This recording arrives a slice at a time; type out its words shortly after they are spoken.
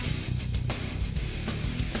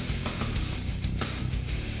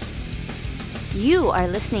You are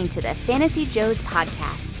listening to the Fantasy Joes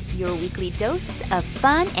podcast, your weekly dose of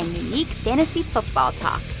fun and unique fantasy football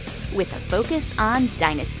talk with a focus on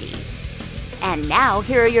Dynasty. And now,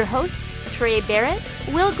 here are your hosts, Trey Barrett,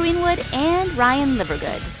 Will Greenwood, and Ryan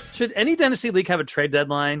Livergood. Should any Dynasty league have a trade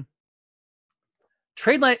deadline?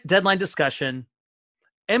 Deadline discussion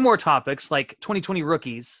and more topics like 2020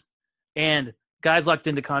 rookies and guys locked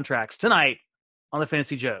into contracts tonight on the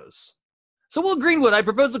Fantasy Joes. So, Will Greenwood, I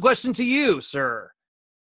propose a question to you, sir.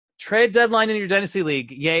 Trade deadline in your Dynasty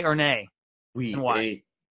League, yay or nay? We and why? ain't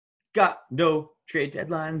got no trade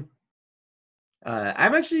deadline.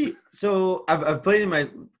 I've played in my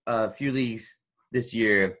few leagues this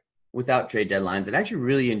year without trade deadlines and I actually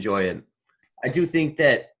really enjoy it. I do think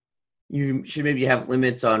that you should maybe have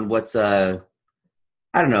limits on what's, I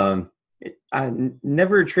don't know,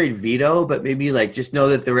 never a trade veto, but maybe like just know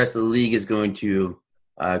that the rest of the league is going to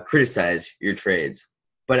criticize your trades.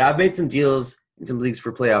 But I've made some deals in some leagues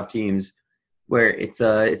for playoff teams where it's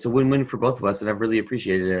a win-win for both of us, and I've really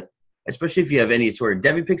appreciated it, especially if you have any sort of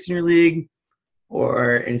Devy picks in your league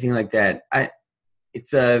or anything like that.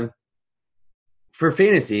 For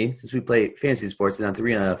fantasy, since we play fantasy sports and not the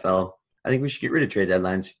real NFL, I think we should get rid of trade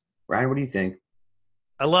deadlines. Ryan, what do you think?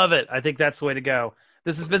 I love it. I think that's the way to go.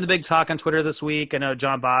 This has been the big talk on Twitter this week. I know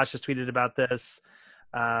John Bosch has tweeted about this.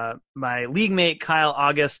 My league mate Kyle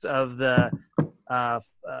August of the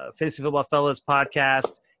Fantasy Football Fellas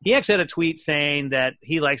podcast, he actually had a tweet saying that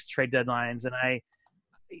he likes trade deadlines, and I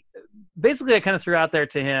kind of threw out there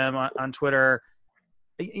to him on Twitter,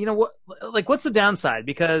 you know, what's the downside?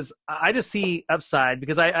 Because I just see upside,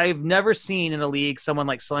 because I've never seen in a league someone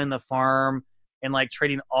like selling the farm and like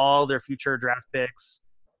trading all their future draft picks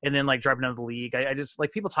and then like dropping out of the league. I just,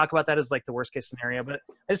 like, people talk about that as like the worst case scenario, but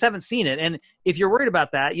I just haven't seen it. And if you're worried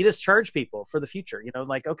about that, you just charge people for the future. You know,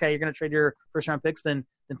 like, okay, you're going to trade your first round picks, then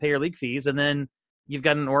pay your league fees, and then you've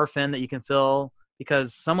got an orphan that you can fill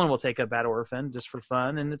because someone will take a bad orphan just for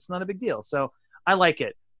fun, and it's not a big deal. So I like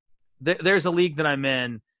it. There's a league that I'm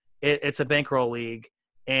in. It's a bankroll league,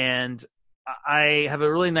 and I have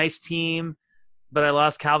a really nice team, but I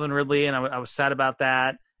lost Calvin Ridley, and I was sad about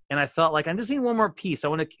that. And I felt like I just need one more piece. I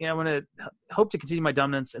want to hope to continue my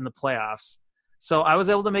dominance in the playoffs. So I was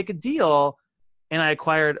able to make a deal, and I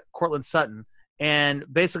acquired Cortland Sutton. And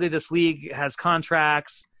basically, this league has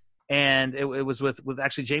contracts, and it was with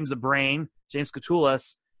actually James the Brain, James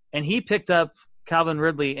Catullus, and he picked up Calvin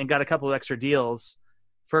Ridley and got a couple of extra deals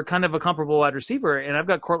for kind of a comparable wide receiver. And I've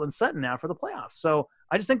got Cortland Sutton now for the playoffs. So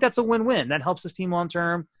I just think that's a win-win. That helps this team long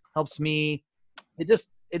term, helps me. It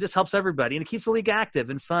just helps everybody, and it keeps the league active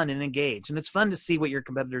and fun and engaged. And it's fun to see what your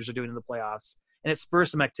competitors are doing in the playoffs, and it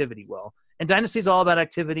spurs some activity, Will. And Dynasty is all about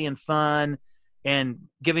activity and fun and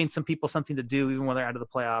giving some people something to do even when they're out of the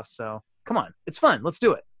playoffs. So come on, it's fun. Let's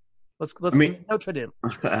do it. Let's no trade in.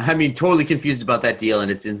 I mean, totally confused about that deal and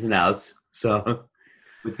its ins and outs. So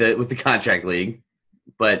with the contract league,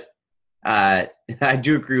 but I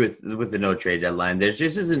do agree with the no trade deadline. There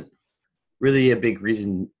just isn't really a big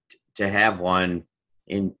reason to have one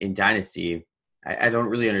in Dynasty. I don't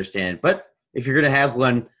really understand. But if you're going to have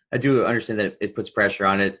one, I do understand that it puts pressure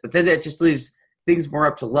on it. But then that just leaves things more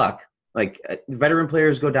up to luck. Like, veteran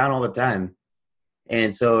players go down all the time.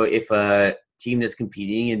 And so if a team that's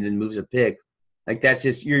competing and then moves a pick, like, that's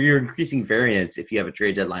just you're increasing variance if you have a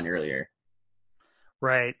trade deadline earlier.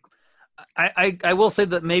 Right. I will say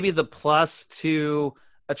that maybe the plus to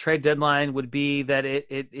a trade deadline would be that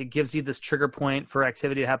it gives you this trigger point for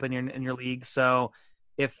activity to happen in your league. So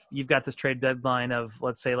if you've got this trade deadline of,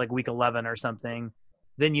 let's say, like week 11 or something,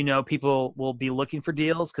 then you know people will be looking for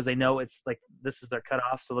deals because they know it's like this is their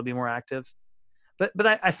cutoff, so they'll be more active. But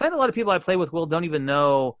I find a lot of people I play with, Will, don't even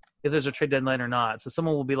know if there's a trade deadline or not. So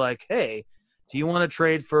someone will be like, hey, do you want to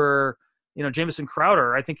trade for, you know, Jamison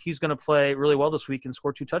Crowder? I think he's going to play really well this week and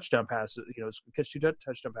score 2 touchdown passes, you know, catch 2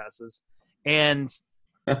 touchdown passes. And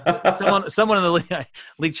someone in the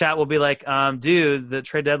league chat will be like, dude, the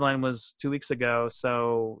trade deadline was 2 weeks ago,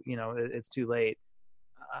 so, you know, it's too late.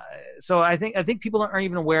 So I think people aren't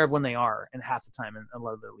even aware of when they are, and half the time in a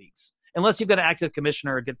lot of their leagues, unless you've got an active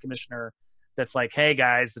commissioner, a good commissioner that's like, hey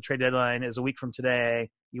guys, the trade deadline is a week from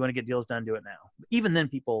today. You want to get deals done, do it now. Even then,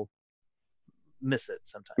 people miss it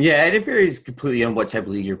sometimes. Yeah, and it varies completely on what type of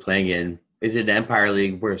league you're playing in. Is it an Empire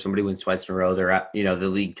League where if somebody wins twice in a row, they're at, you know, the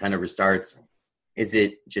league kind of restarts? Is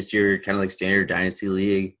it just your kind of like standard Dynasty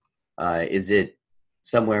league? Is it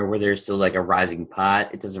somewhere where there's still like a rising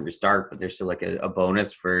pot? It doesn't restart, but there's still like a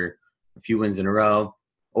bonus for a few wins in a row.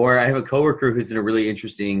 Or I have a coworker who's in a really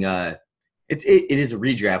interesting it is a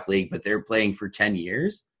redraft league, but they're playing for 10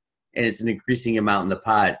 years, and it's an increasing amount in the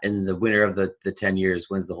pot, and the winner of the 10 years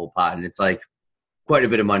wins the whole pot. And it's like quite a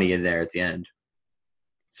bit of money in there at the end.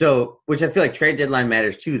 So, which I feel like trade deadline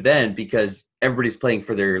matters too then, because everybody's playing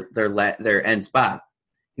for their end spot.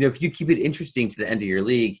 If you keep it interesting to the end of your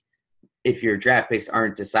league, if your draft picks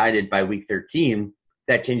aren't decided by week 13,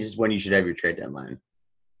 that changes when you should have your trade deadline.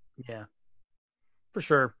 Yeah, for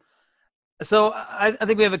sure. So I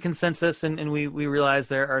think we have a consensus, and we realize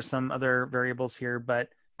there are some other variables here, but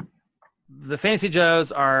the Fantasy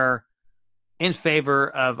Joes are in favor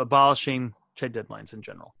of abolishing trade deadlines in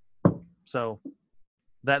general. So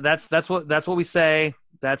that's what we say.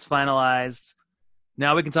 That's finalized.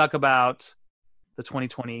 Now we can talk about the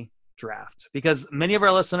 2020 draft, because many of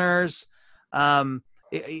our listeners, even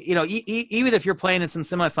if you're playing in some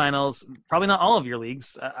semifinals, probably not all of your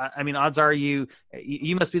leagues. I mean, odds are you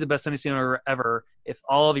must be the best fantasy owner ever if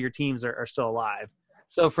all of your teams are still alive.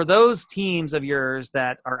 So for those teams of yours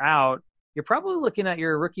that are out, you're probably looking at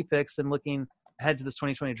your rookie picks and looking ahead to this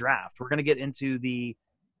 2020 draft. We're going to get into the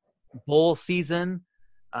bowl season.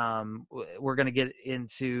 We're going to get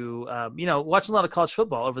into, watching a lot of college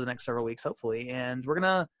football over the next several weeks, hopefully. And we're going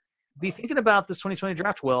to be thinking about this 2020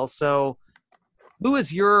 draft, Will. So who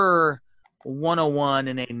is your 101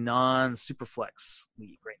 in a non-Superflex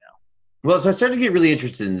league right now? Well, so I started to get really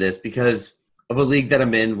interested in this because of a league that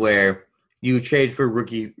I'm in where you trade for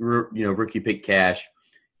rookie pick cash.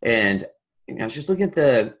 And I was just looking at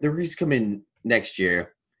the rookies coming next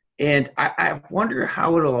year, and I wonder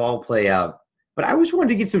how it'll all play out. But I always wanted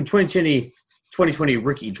to get some 2020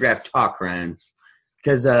 rookie draft talk, Ryan,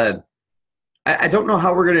 because I don't know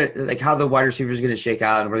how we're gonna how the wide receivers are gonna shake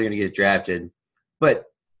out and where they're gonna get drafted. But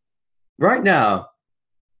right now,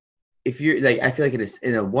 if you're I feel like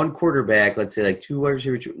in a one quarterback, let's say two wide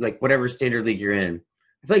receivers, whatever standard league you're in,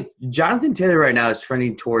 I feel like Jonathan Taylor right now is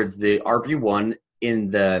trending towards the RB1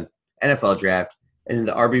 in the NFL draft and then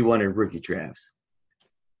the RB1 in rookie drafts.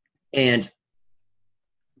 And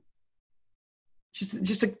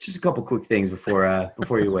just a couple quick things before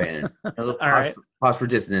you weigh in. A little pause for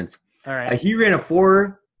dissonance. All right. He ran a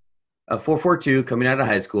 4.42 coming out of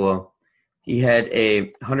high school. He had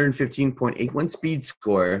a 115.81 speed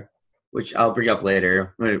score, which I'll bring up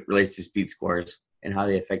later when it relates to speed scores and how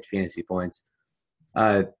they affect fantasy points.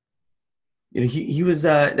 He was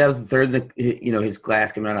that was the third in his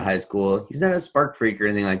class coming out of high school. He's not a spark freak or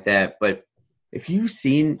anything like that, but if you've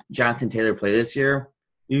seen Jonathan Taylor play this year,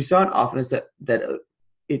 you saw an offense that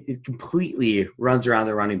it completely runs around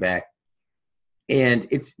the running back, and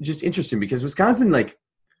it's just interesting because Wisconsin,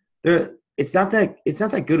 it's not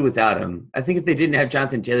that good without him. I think if they didn't have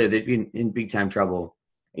Jonathan Taylor, they'd be in big time trouble.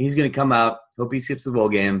 And he's going to come out. Hope he skips the bowl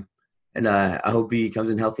game, and I hope he comes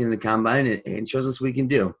in healthy in the combine and shows us what he can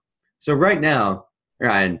do. So right now,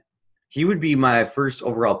 Ryan, he would be my first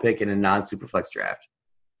overall pick in a non-Superflex draft.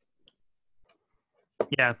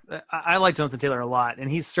 Yeah, I like Jonathan Taylor a lot, and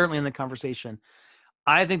he's certainly in the conversation.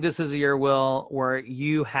 I think this is a year, Will, where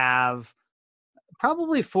you have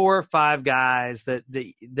probably 4 or 5 guys that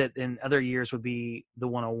in other years would be the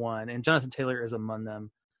 101, and Jonathan Taylor is among them.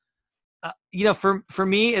 For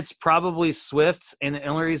me, it's probably Swift, and the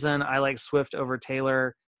only reason I like Swift over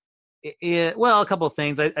Taylor, a couple of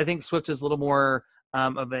things. I think Swift is a little more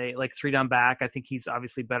of a 3-down back. I think he's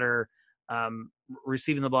obviously better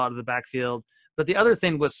receiving the ball out of the backfield. But the other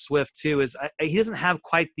thing with Swift too is he doesn't have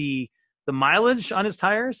quite the mileage on his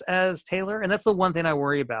tires as Taylor, and that's the one thing I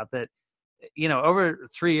worry about. That over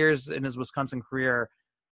 3 years in his Wisconsin career,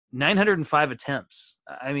 905 attempts.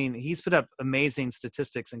 I mean, he's put up amazing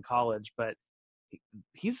statistics in college, but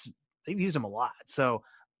they've used him a lot. So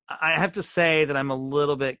I have to say that I'm a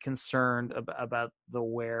little bit concerned about the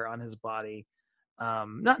wear on his body.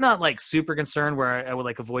 Not super concerned where I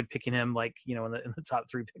would avoid picking him in the top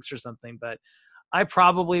 3 picks or something, but I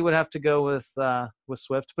probably would have to go with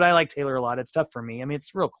Swift. But I like Taylor a lot. It's tough for me. I mean,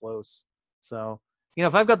 it's real close. So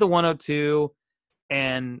if I've got the 102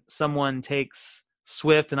 and someone takes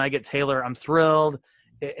Swift and I get Taylor, I'm thrilled.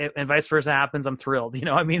 And vice versa happens, I'm thrilled.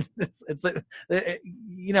 I mean,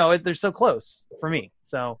 they're so close for me.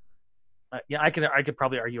 So I could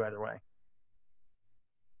probably argue either way.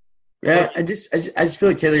 Yeah, I just feel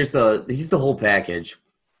like Taylor's he's the whole package,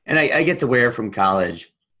 and I get the wear from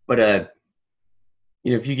college, but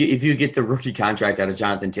if you get the rookie contract out of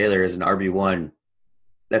Jonathan Taylor as an RB1,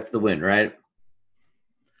 that's the win, right?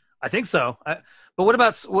 I think so. But what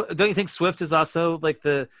about? Don't you think Swift is also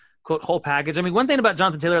the quote whole package? I mean, one thing about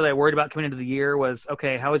Jonathan Taylor that I worried about coming into the year was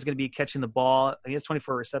how he's going to be catching the ball. He has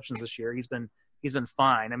 24 receptions this year. He's been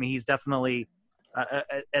fine. I mean, he's definitely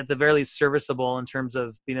at the very least serviceable in terms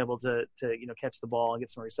of being able to catch the ball and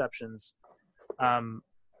get some receptions. So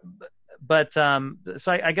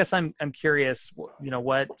I guess I'm curious, what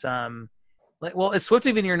Well, is Swift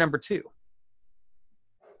even your number 2?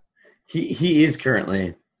 He is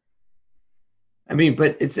currently. I mean,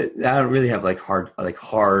 but I don't really have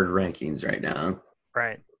hard rankings right now.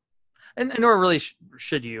 Right. And nor really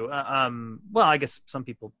should you. Well, I guess some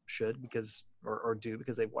people should because or do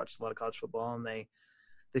because they've watched a lot of college football and they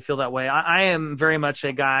feel that way. I am very much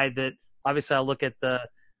a guy that obviously I look at the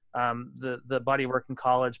body of work in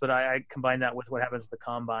college, but I combine that with what happens at the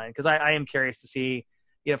combine because I am curious to see.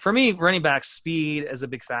 For me, running back speed is a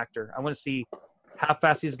big factor. I want to see how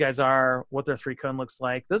fast these guys are, what their 3-cone looks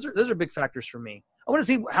like. Those are big factors for me. I want to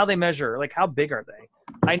see how they measure, like how big are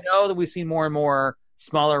they? I know that we've seen more and more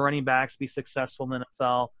smaller running backs be successful in the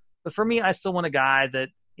NFL, but for me, I still want a guy that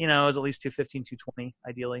is at least 215, 220,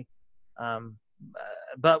 ideally.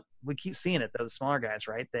 But we keep seeing it though. The smaller guys,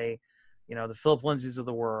 right? They, the Philip Lindsays of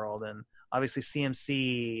the world, and obviously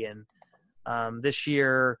CMC, and this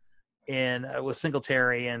year with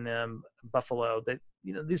Singletary and Buffalo, that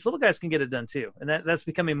these little guys can get it done too, and that's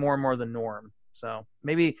becoming more and more the norm. So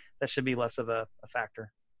maybe that should be less of a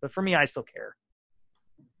factor. But for me, I still care.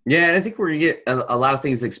 Yeah, and I think we're going to get a lot of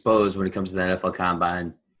things exposed when it comes to the NFL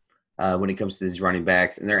Combine, when it comes to these running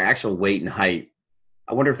backs and their actual weight and height.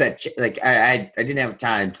 I wonder if that I didn't have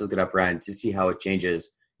time to look it up, Ryan, to see how it changes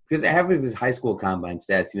because I have these high school combine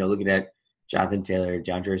stats. Looking at Jonathan Taylor,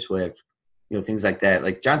 DeAndre Swift, things like that.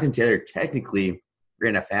 Like Jonathan Taylor technically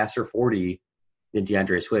ran a faster 40 than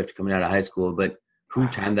DeAndre Swift coming out of high school, but who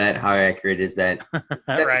timed that? How accurate is that?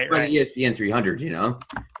 That's right. ESPN 300.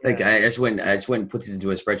 Like I just went and put this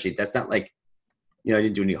into a spreadsheet. That's not like I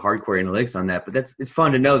didn't do any hardcore analytics on that, but it's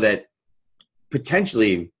fun to know that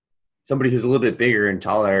potentially somebody who's a little bit bigger and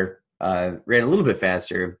taller ran a little bit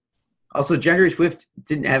faster. Also, DeAndre Swift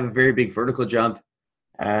didn't have a very big vertical jump,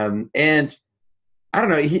 and I don't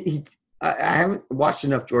know. I haven't watched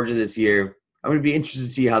enough Georgia this year. I'm going to be interested to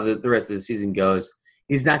see how the rest of the season goes.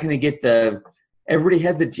 He's not going to get everybody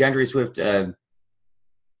had the DeAndre Swift.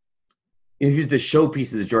 He was the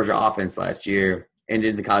showpiece of the Georgia offense last year and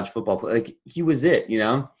in the college football play. Like he was it,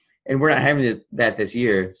 and we're not having that this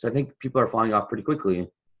year. So I think people are falling off pretty quickly.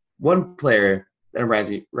 One player that I'm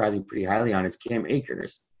rising pretty highly on is Cam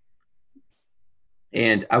Akers.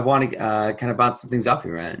 And I want to kind of bounce some things off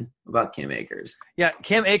you, Ryan, about Cam Akers. Yeah,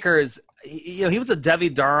 Cam Akers, he was a Debbie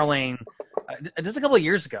darling just a couple of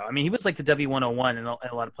years ago. I mean, he was like the Debbie 101 in a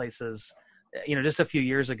lot of places, just a few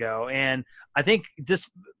years ago. And I think just,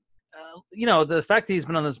 the fact that he's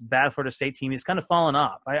been on this bad Florida State team, he's kind of fallen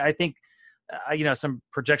off. I think, some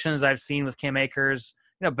projections I've seen with Cam Akers,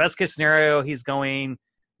 best case scenario, he's going,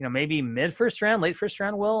 maybe mid first round, late first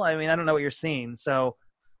round, Will. I mean, I don't know what you're seeing. So,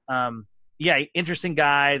 yeah, interesting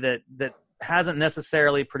guy that hasn't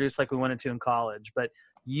necessarily produced like we wanted to in college, but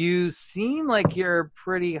you seem like you're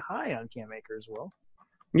pretty high on Cam Akers, Will.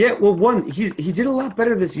 Yeah, well, he did a lot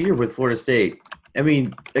better this year with Florida State. I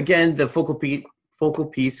mean, again, the focal piece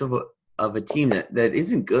of a team that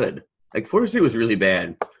isn't good. Like Florida State was really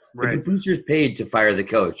bad. Right. Like the boosters paid to fire the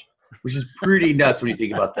coach, which is pretty nuts when you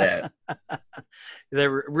think about that.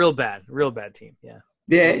 They're real bad team. Yeah.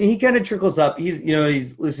 Yeah, and he kind of trickles up.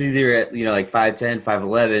 He's listed either at like 5'10",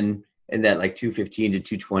 5'11", in that like 215 to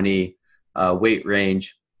 220 weight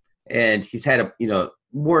range, and he's had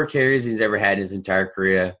more carries than he's ever had in his entire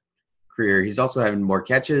career. He's also having more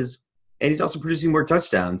catches, and he's also producing more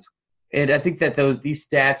touchdowns. And I think that these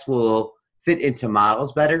stats will fit into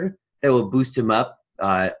models better that will boost him up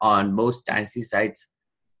on most dynasty sites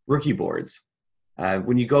rookie boards.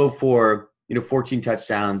 When you go for 14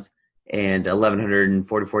 touchdowns and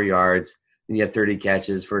 1,144 yards, and you have 30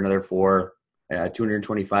 catches for another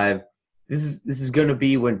 225. This is going to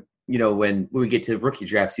be when we get to rookie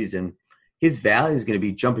draft season, his value is going to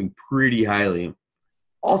be jumping pretty highly.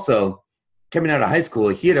 Also, coming out of high school,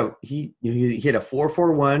 he had a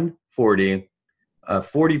 4.41 40, a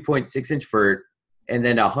 40.6 inch vert, and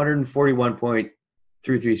then a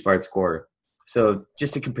 141.33 SPART score. So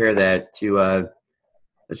just to compare that to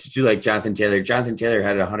let's just do like Jonathan Taylor. Jonathan Taylor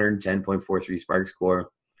had a 110.43 SPARC score.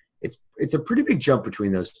 It's a pretty big jump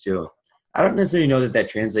between those two. I don't necessarily know that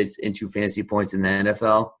translates into fantasy points in the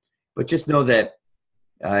NFL, but just know that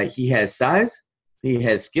he has size, he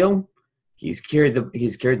has skill, he's carried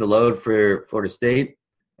the load for Florida State,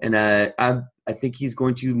 and I think he's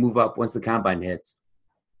going to move up once the combine hits.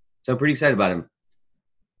 So I'm pretty excited about him.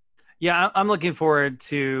 Yeah, I'm looking forward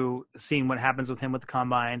to seeing what happens with him with the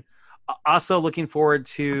combine. Also looking forward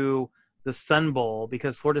to the Sun Bowl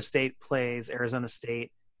because Florida State plays Arizona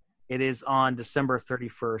State. It is on December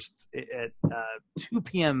 31st at 2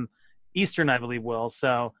 p.m. Eastern, I believe, Will.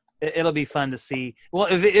 So it'll be fun to see. Well,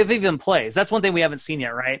 if he even plays, that's one thing we haven't seen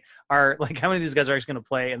yet, right? How many of these guys are actually going to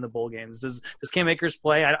play in the bowl games? Does Cam Akers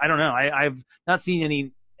play? I don't know. I've not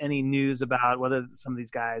seen any news about whether some of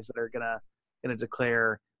these guys that are gonna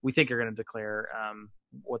declare. We think are going to declare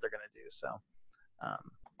what they're going to do. So,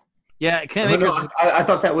 yeah, Cam Akers. I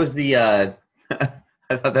thought that was the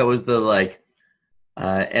I thought that was the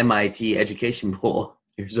MIT Education Bowl,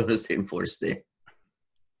 Arizona State and Florida State.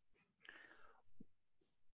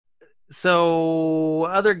 So,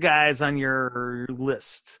 other guys on your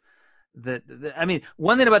list I mean,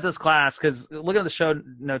 one thing about this class, because look at the show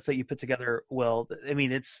notes that you put together, Will. I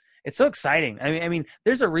mean, it's so exciting. I mean,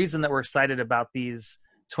 there's a reason that we're excited about these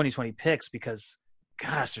 2020 picks because,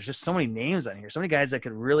 gosh, there's just so many names on here. So many guys that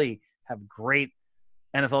could really have great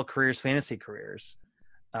NFL careers, fantasy careers.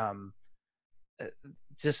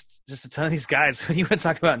 Just a ton of these guys. What do you want to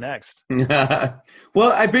talk about next?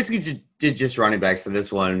 Well, I basically did just running backs for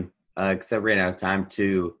this one because I ran out of time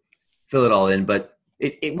to fill it all in. But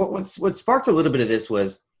what sparked a little bit of this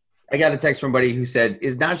was I got a text from somebody who said,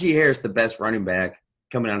 "Is Najee Harris the best running back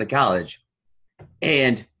coming out of college?"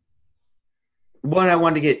 And one, I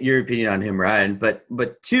wanted to get your opinion on him, Ryan.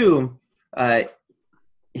 But two,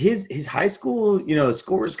 his high school,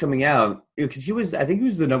 scores coming out because I think he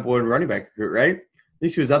was the number one running back recruit, right? At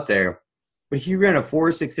least he was up there. But he ran a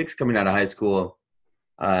 4.66 coming out of high school,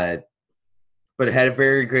 but it had a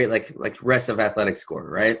very great like rest of athletic score,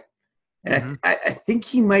 right? And I think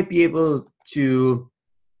he might be able to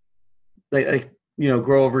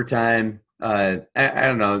grow over time. I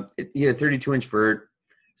don't know. He had a 32-inch vert,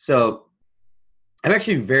 so I'm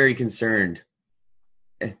actually very concerned.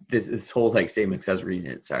 This whole statement, because I was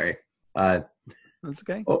reading it. Sorry. That's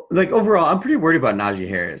okay. Overall, I'm pretty worried about Najee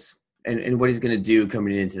Harris and what he's going to do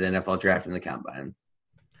coming into the NFL draft and the combine.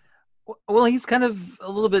 Well, he's kind of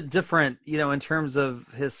a little bit different, in terms of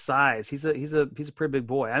his size. He's a pretty big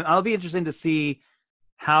boy. I'll be interested to see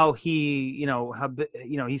how he, he's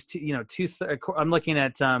I'm looking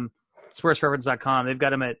at sportsreference.com. They've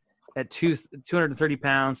got him at 230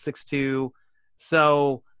 pounds, 6'2".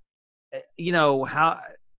 So,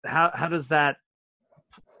 how does that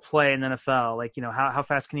play in the NFL? How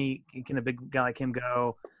fast can a big guy like him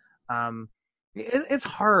go? It's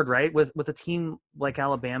hard, right? With a team like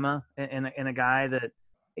Alabama and a guy that,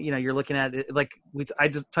 you're looking at it, I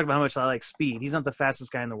just talked about how much I like speed. He's not the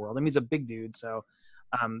fastest guy in the world. I mean, he's a big dude. So,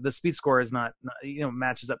 the speed score is not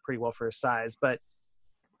matches up pretty well for his size, but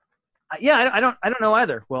yeah, I don't know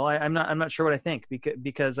either. Well, I'm not sure what I think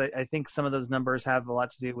because I think some of those numbers have a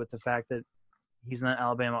lot to do with the fact that he's in the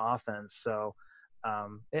Alabama offense. So,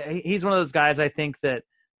 he's one of those guys I think that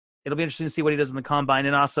it'll be interesting to see what he does in the combine,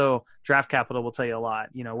 and also draft capital will tell you a lot.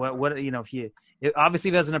 If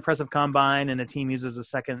he has an impressive combine and a team uses a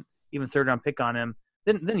second, even third round pick on him,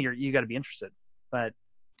 then you got to be interested. But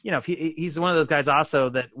if he's one of those guys also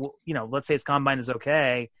that let's say his combine is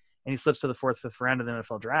okay and he slips to the 4th, 5th round of the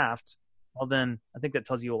NFL draft, well then I think that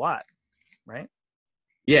tells you a lot, right?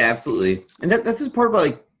 Yeah, absolutely. And that's the part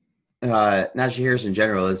about Najee Harris in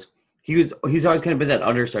general is he's always kind of been that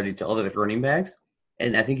understudy to all the running backs.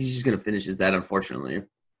 And I think he's just going to finish as that, unfortunately.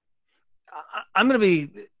 I'm going to be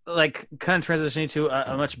kind of transitioning to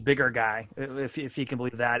a much bigger guy, if you can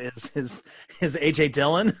believe that, is AJ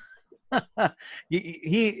Dillon.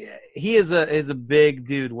 he is a big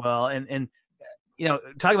dude. Well, and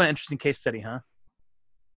talking about an interesting case study, huh?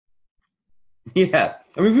 Yeah,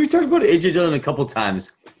 I mean, we've talked about AJ Dillon a couple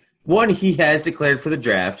times. One, he has declared for the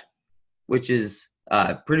draft, which is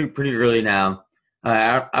pretty early now.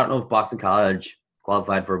 I don't know if Boston College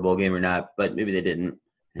qualified for a bowl game or not, but maybe they didn't.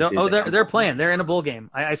 They're playing. They're in a bowl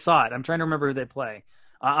game. I saw it. I'm trying to remember who they play.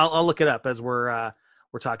 I'll look it up as we're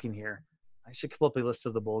talking here. I should pull up a list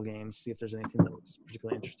of the bowl games, see if there's anything that was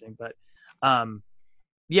particularly interesting. But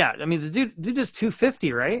yeah, I mean the dude is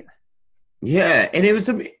 250, right? Yeah, and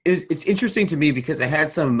it's interesting to me because I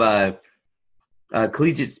had some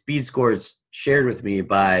collegiate speed scores shared with me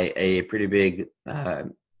by a pretty big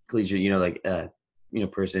collegiate,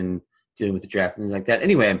 person dealing with the draft and things like that.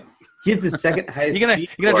 Anyway, he has the second highest. You gonna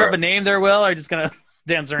drop a name there, Will, or are you just gonna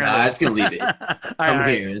dance around? I'm just gonna leave it. I'm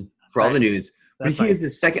here for all the news. But he has the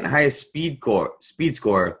second highest speed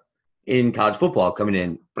score in college football coming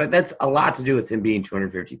in. But that's a lot to do with him being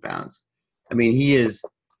 250 pounds. I mean, he is.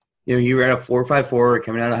 He ran a 4.54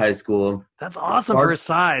 coming out of high school. That's awesome for his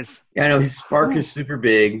size. Yeah, I know his spark is super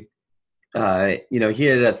big. He had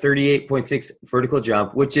a 38.6 vertical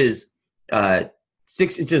jump, which is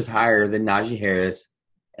 6 inches higher than Najee Harris,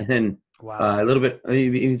 and then a little bit. I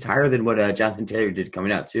mean, it's higher than what Jonathan Taylor did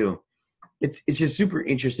coming out too. It's just super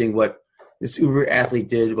interesting what this uber athlete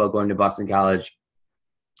did while going to Boston College.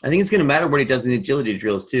 I think it's going to matter what he does in the agility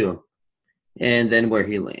drills too, and then where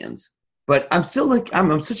he lands. But I'm still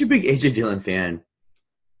I'm such a big AJ Dillon fan,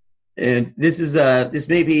 and this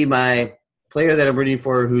may be my player that I'm rooting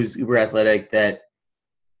for who's uber athletic that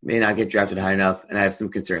may not get drafted high enough, and I have some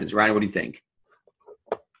concerns. Ryan, what do you think?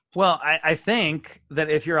 Well, I think that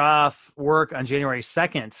if you're off work on January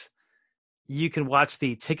 2nd, you can watch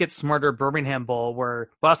the Ticket Smarter Birmingham Bowl where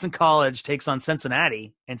Boston College takes on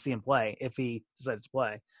Cincinnati and see him play if he decides to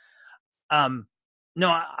play.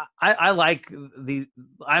 No, I like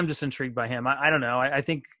I'm just intrigued by him. I don't know. I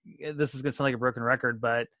think this is going to sound like a broken record,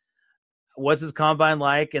 but what's his combine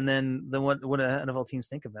like? And then what NFL teams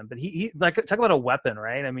think of him? But he like, talk about a weapon,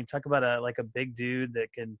 right? I mean, talk about a big dude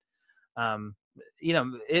that can,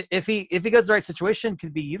 if he gets the right situation,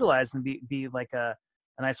 could be utilized and be like a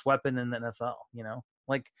nice weapon in the NFL,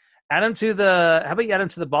 like how about you add him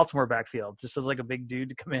to the Baltimore backfield just as like a big dude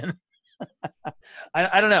to come in?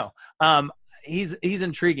 I don't know. He's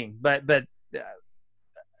intriguing, but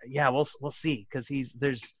yeah, we'll see. Cause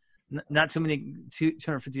there's not too many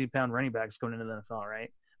 250-pound running backs going into the NFL,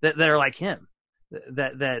 right? That are like him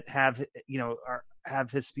that have,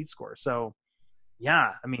 have his speed score. So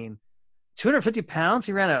yeah, I mean, 250 pounds,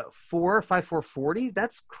 he ran a 4.54 40.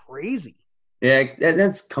 That's crazy. Yeah,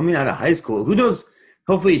 that's coming out of high school. Who knows?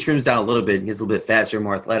 Hopefully he trims down a little bit and gets a little bit faster,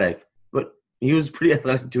 more athletic. But he was pretty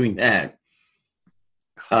athletic doing that.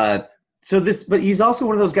 But he's also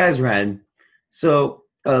one of those guys, Ryan. So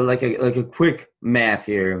like a quick math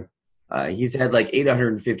here. He's had like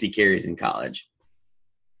 850 carries in college.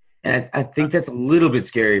 And I think that's a little bit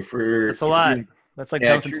scary for. That's a lot. That's like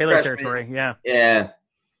Jonathan Taylor territory. Yeah. Yeah.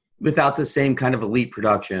 Without the same kind of elite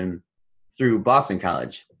production through Boston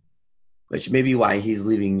College. Which may be why he's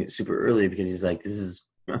leaving super early, because he's like,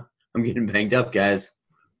 I'm getting banged up, guys.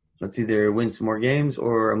 Let's either win some more games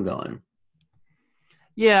or I'm going.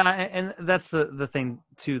 Yeah, and that's the thing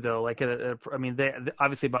too, though. Like, I mean,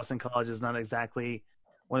 obviously Boston College is not exactly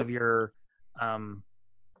one of your,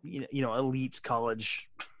 elite college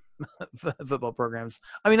football programs.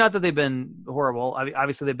 I mean, not that they've been horrible. I mean,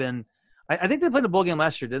 obviously they've been. I think they played a bowl game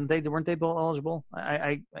last year, didn't they? Weren't they bowl eligible?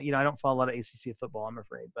 I don't follow a lot of ACC football, I'm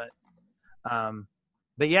afraid, but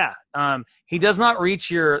yeah, he does not reach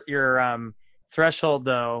your threshold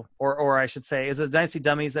though, or I should say, is it Dynasty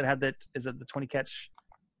Dummies that had that? Is it the 20 catch?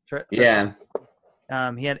 Yeah.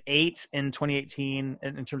 He had 8 in 2018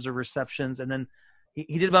 in terms of receptions, and then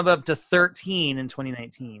he did bump up to 13 in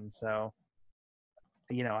 2019. So,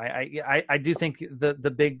 I do think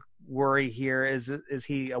the big worry here is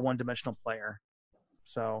he a one-dimensional player?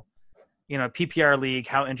 So, PPR league,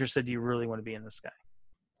 how interested do you really want to be in this guy?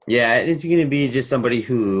 Yeah, it's going to be just somebody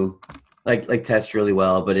who like tests really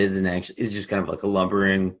well, but is just kind of like a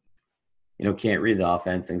lumbering, can't read the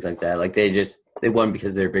offense, things like that. Like they won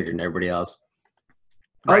because they're bigger than everybody else.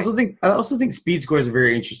 Right. I also think speed score is a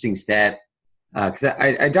very interesting stat because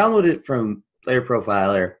I downloaded it from Player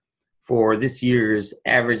Profiler for this year's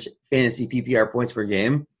average fantasy PPR points per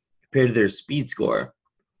game compared to their speed score.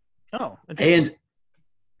 Oh, and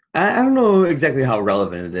I don't know exactly how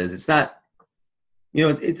relevant it is. It's not.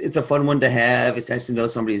 It's a fun one to have. It's nice to know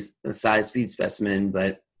somebody's a size speed specimen,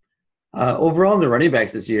 but overall in the running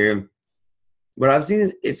backs this year, what I've seen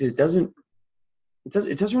is it doesn't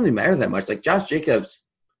really matter that much. Like Josh Jacobs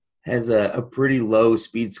has a pretty low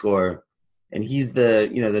speed score, and he's the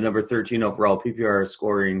number 13 overall PPR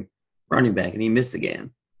scoring running back, and he missed the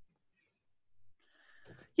game.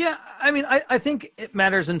 Yeah, I mean, I think it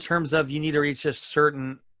matters in terms of you need to reach a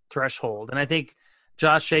certain threshold, and I think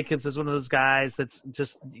Josh Jacobs is one of those guys that's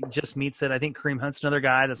just meets it. I think Kareem Hunt's another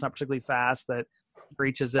guy that's not particularly fast that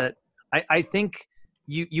reaches it. I think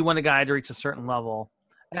you want a guy to reach a certain level.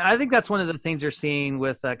 And I think that's one of the things you're seeing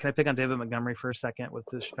with can I pick on David Montgomery for a second with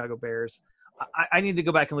the Chicago Bears? I need to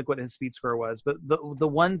go back and look what his speed score was. But the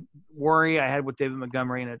one worry I had with David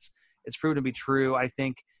Montgomery, and it's proven to be true, I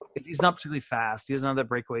think, if he's not particularly fast, he doesn't have that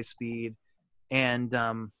breakaway speed. And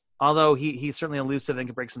although he's certainly elusive and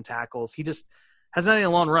can break some tackles, he just hasn't had any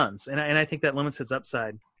long runs, and I think that limits his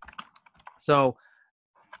upside. So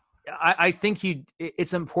I think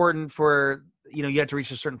it's important for you have to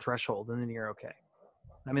reach a certain threshold, and then you're okay.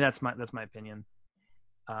 I mean, that's my opinion.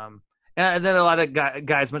 And then a lot of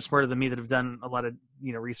guys much smarter than me that have done a lot of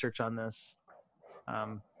research on this,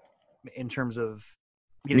 in terms of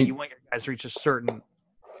you want your guys to reach a certain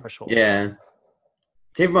threshold. Yeah,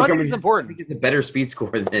 David Montgomery is important. I think it's a better speed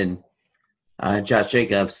score than Josh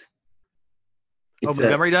Jacobs.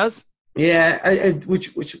 Montgomery does? Yeah,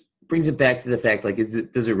 which brings it back to the fact, like, does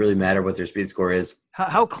it really matter what their speed score is?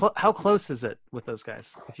 How close is it with those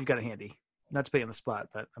guys, if you've got it handy? Not to put you on the spot,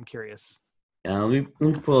 but I'm curious. let me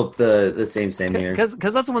pull up the same here. Because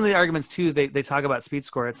that's one of the arguments too. They talk about speed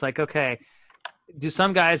score. It's like, okay, do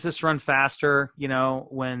some guys just run faster?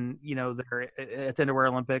 When they're at the end of Winter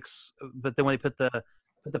Olympics, but then when they put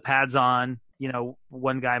the pads on,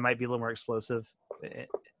 one guy might be a little more explosive.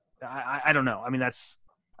 I don't know. I mean,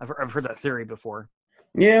 I've heard that theory before.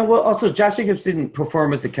 Yeah, well, also Josh Jacobs didn't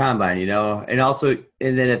perform at the combine, and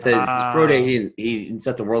then at the pro day he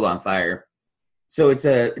set the world on fire. So it's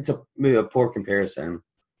maybe a poor comparison,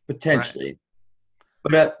 potentially.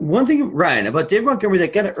 Right. But one thing, Ryan, about David Montgomery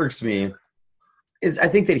that kind of irks me is I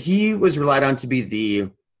think that he was relied on to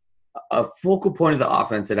be a focal point of the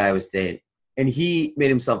offense at Iowa State, and he made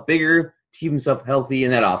himself bigger to keep himself healthy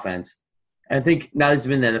in that offense. And I think now that he's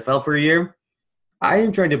been in the NFL for a year, I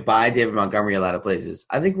am trying to buy David Montgomery a lot of places.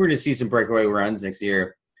 I think we're going to see some breakaway runs next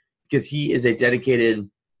year because he is a dedicated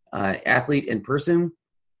athlete in person.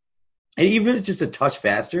 And even if it's just a touch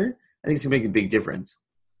faster, I think it's going to make a big difference.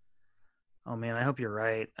 Oh, man, I hope you're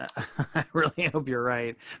right. I really hope you're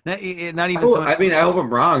right. Not even I hope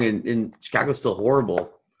I'm wrong, and Chicago's still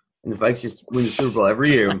horrible, and the Vikes just win the Super Bowl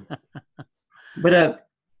every year. But,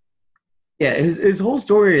 yeah, his whole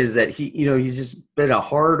story is that he's just been a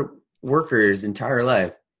hard worker his entire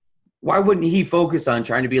life. Why wouldn't he focus on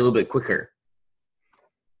trying to be a little bit quicker?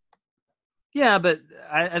 Yeah, but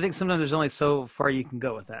I think sometimes there's only so far you can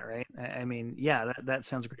go with that, right? I mean, yeah, that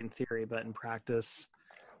sounds great in theory, but in practice,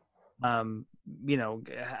 how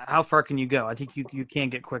far can you go? I think you can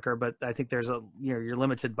get quicker, but I think there's you're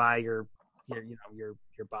limited by your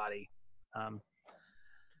body.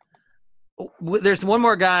 There's one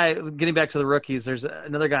more guy, getting back to the rookies, there's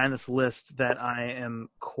another guy on this list that I am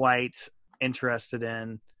quite interested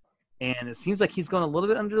in, and it seems like he's going a little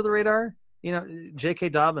bit under the radar. J.K.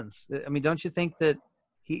 Dobbins. I mean, don't you think that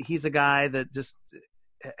he's a guy that just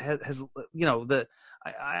has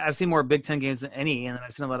I've seen more Big Ten games than any, and then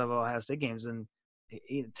I've seen a lot of Ohio State games, and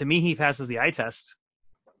to me, he passes the eye test.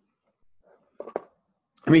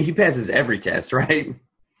 I mean, he passes every test, right?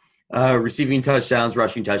 Receiving touchdowns,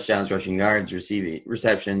 rushing yards,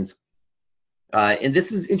 receptions. And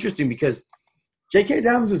this is interesting because J.K.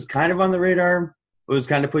 Dobbins was kind of on the radar, but was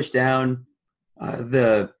kind of pushed down.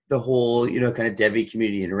 The whole kind of Debbie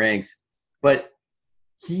community and ranks, but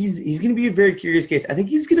he's going to be a very curious case. I think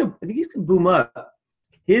he's going to boom up.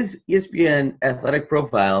 His ESPN athletic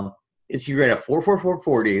profile is he ran a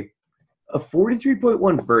 4.44 a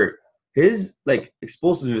 43.1 vert. His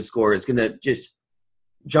explosiveness score is going to just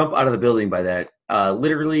jump out of the building by that,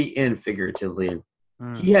 literally and figuratively.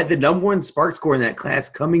 He had the number one spark score in that class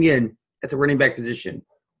coming in at the running back position,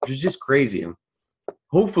 which is just crazy.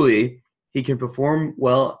 Hopefully, he can perform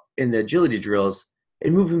well in the agility drills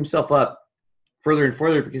and move himself up further and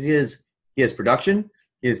further because he has production,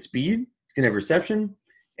 he has speed, he's going to have reception.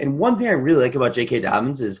 And one thing I really like about J.K.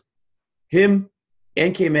 Dobbins is him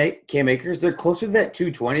and Cam Akers, they're closer to that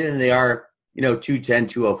 220 than they are, 210,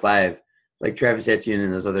 205, like Travis Etienne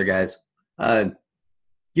and those other guys.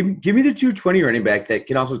 Give me the 220 running back that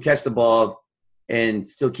can also catch the ball and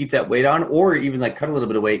still keep that weight on, or even cut a little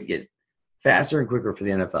bit of weight and get faster and quicker for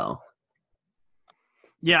the NFL.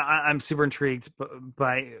 Yeah, I'm super intrigued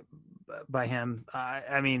by him.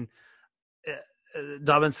 I mean,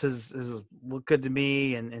 Dobbins has looked good to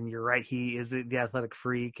me, and you're right, he is the athletic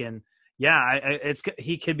freak, and yeah,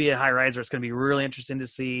 he could be a high riser. It's going to be really interesting to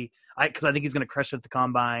see, because I think he's going to crush it at the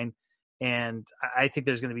combine, and I think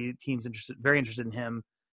there's going to be teams very interested in him,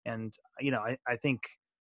 and I think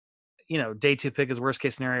day 2 pick is worst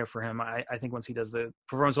case scenario for him. I think once he does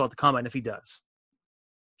performs well at the combine, if he does,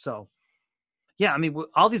 so. Yeah, I mean,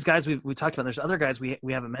 all these guys we talked about. There's other guys we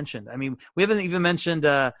haven't mentioned. I mean, we haven't even mentioned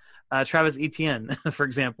Travis Etienne, for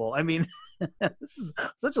example. I mean, this is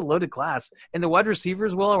such a loaded class. And the wide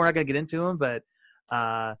receivers, we're not going to get into them, but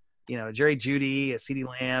Jerry Jeudy, CeeDee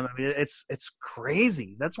Lamb. I mean, it's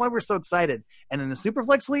crazy. That's why we're so excited. And in the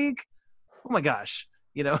Superflex League, oh my gosh,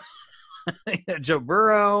 Joe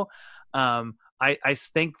Burrow. I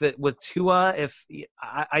think that with Tua,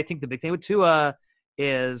 I think the big thing with Tua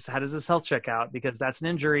is how does his health check out, because that's an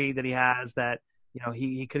injury that he has that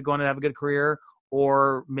he could go on and have a good career,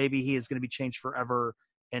 or maybe he is going to be changed forever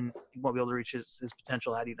and he won't be able to reach his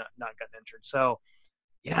potential had he not gotten injured. So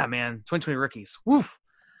yeah, man, 2020 rookies, woof,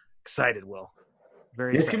 excited. Will,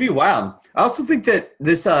 very this could be wild. I also think that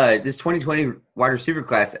this 2020 wide receiver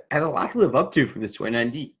class has a lot to live up to from this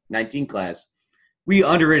 2019 class. We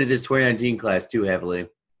underrated this 2019 class too heavily.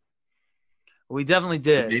 We definitely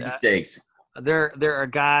did. We made mistakes. There are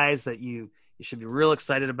guys that you should be real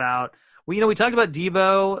excited about. We talked about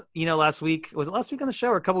Debo, last week. Was it last week on the show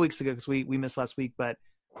or a couple weeks ago? Because we missed last week. But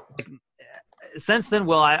since then,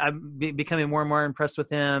 I'm becoming more and more impressed with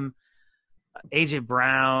him. AJ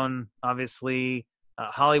Brown, obviously,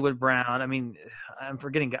 Hollywood Brown. I mean, I'm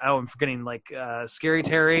forgetting like Scary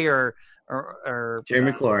Terry or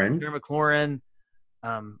Terry McLaurin. Terry McLaurin.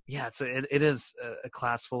 It is a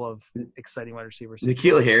class full of exciting wide receivers.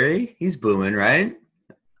 N'Keal Harry, he's booming, right?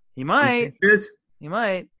 He might. He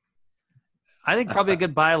might. I think probably a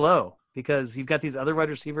good buy low because you've got these other wide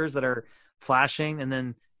receivers that are flashing, and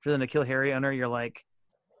then for the N'Keal Harry owner, you're like,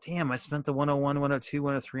 damn, I spent the 101, 102,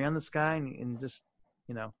 103 on this guy, and just,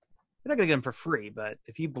 you're not going to get him for free, but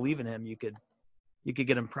if you believe in him, you could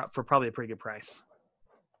get him for probably a pretty good price.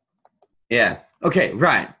 Yeah. Okay,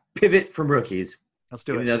 Ryan, pivot from rookies. Let's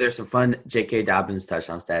do it. Even though there's some fun J.K. Dobbins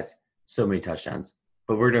touchdown stats, so many touchdowns,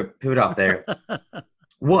 but we're going to pivot off there.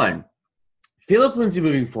 One, Philip Lindsay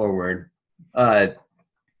moving forward,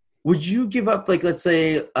 would you give up, like, let's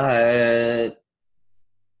say,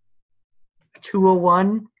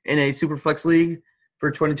 201 in a Superflex league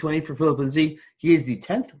for 2020 for Philip Lindsay? He is the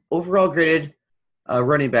 10th overall graded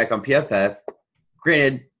running back on PFF.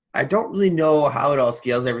 Granted, I don't really know how it all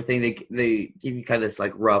scales everything. They give you kind of this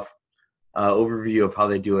like rough overview of how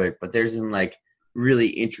they do it, but there's some like really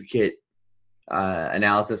intricate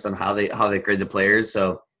analysis on how they grade the players.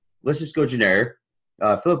 So let's just go generic.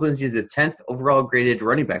 Philip Lindsay is the 10th overall graded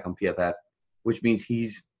running back on PFF, which means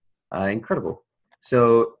he's incredible.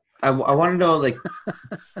 So I want to know, like,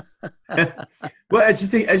 well, I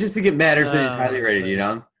just think it matters that he's highly rated,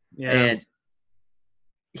 Yeah. And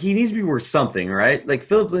he needs to be worth something, right? Like,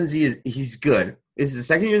 Philip Lindsay he's good. This is the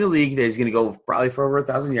second year in the league that he's going to go probably for over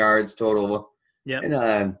 1,000 yards total. Yeah.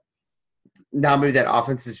 And now maybe that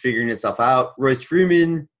offense is figuring itself out. Royce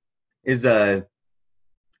Freeman is just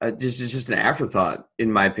an afterthought,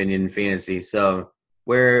 in my opinion, in fantasy. So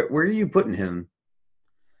where are you putting him?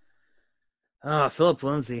 Oh, Philip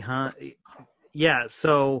Lindsay, huh? Yeah.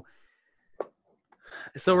 So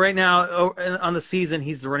right now on the season,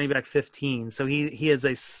 he's the running back 15. So he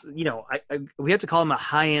is we have to call him a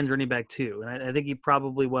high end running back too. And I think he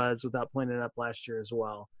probably was without playing it up last year as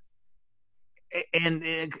well. And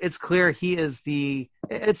it's clear he is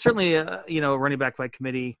it's certainly a running back by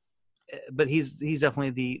committee, but he's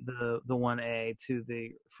definitely the 1A to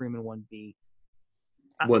the Freeman 1B.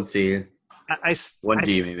 1C.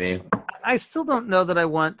 1D maybe. I still don't know that I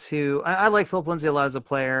want to. I like Philip Lindsay a lot as a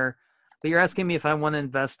player, but you're asking me if I want to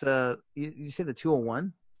invest. You say the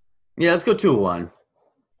 201? Yeah, let's go 201.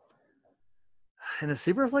 In a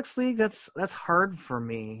Superflex league, that's hard for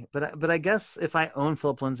me. But I guess if I own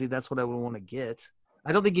Philip Lindsay, that's what I would want to get.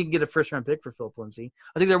 I don't think you can get a first round pick for Philip Lindsay.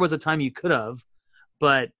 I think there was a time you could have,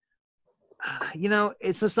 but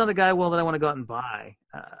it's just not a guy that I want to go out and buy,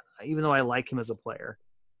 even though I like him as a player.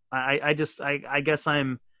 I guess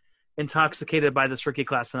I'm intoxicated by this rookie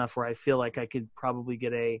class enough where I feel like I could probably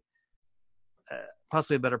get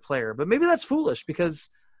possibly a better player, but maybe that's foolish because,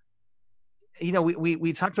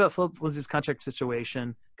 we talked about Philip Lindsay's contract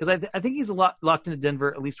situation because I think he's locked into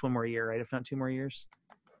Denver at least one more year, right? If not 2 more years.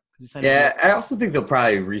 Yeah. I also think they'll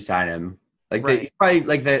probably re-sign him. Like he's probably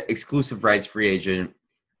like the exclusive rights free agent,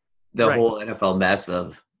 the whole NFL mess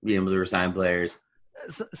of being able to resign players.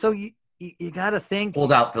 So you got to think.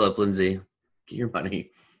 Hold out, Philip Lindsay. Get your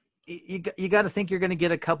money. You got to think you're going to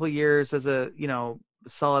get a couple of years as a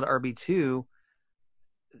solid RB2.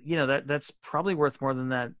 That's probably worth more than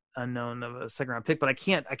that unknown of a second round pick. But I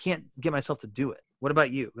can't get myself to do it. What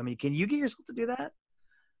about you? I mean, can you get yourself to do that?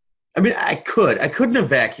 I mean, I couldn't have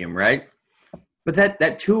vacuum, right? But that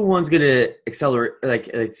 201's going to accelerate. Like,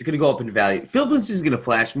 it's going to go up in value. Philip Lindsay is going to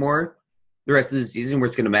flash more the rest of the season, where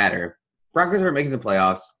it's going to matter. Broncos aren't making the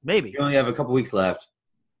playoffs. Maybe. You only have a couple weeks left.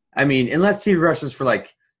 I mean, unless he rushes for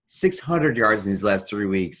like 600 yards in these last 3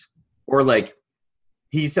 weeks, or like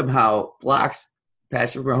he somehow blocks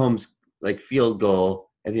Patrick Mahomes' like field goal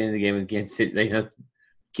at the end of the game with Kansas City.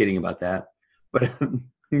 Kidding about that. But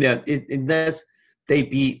unless they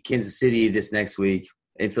beat Kansas City this next week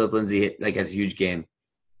and Philip Lindsay has a huge game,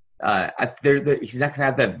 he's not going to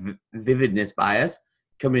have that vividness bias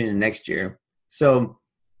coming into next year. So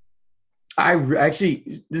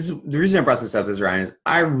the reason I brought this up Ryan, is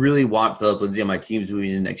I really want Philip Lindsay on my teams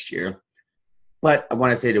moving into next year. But I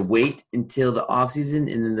want to say to wait until the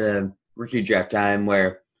offseason and then the rookie draft time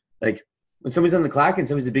where, like, when somebody's on the clock and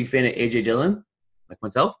somebody's a big fan of A.J. Dillon, like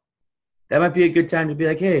myself, that might be a good time to be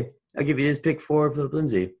like, hey, I'll give you this pick for Philip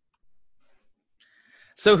Lindsay.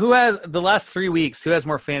 So who has the last 3 weeks, who has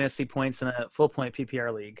more fantasy points in a full-point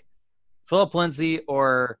PPR league? Philip Lindsay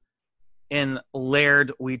or – in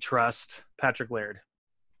Laird we trust, Patrick Laird?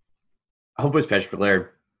 I hope it's Patrick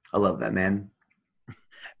Laird. I love that man.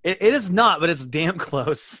 It is not, but it's damn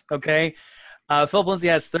close, okay? Philip Lindsay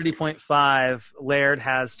has 30.5. Laird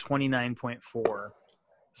has 29.4.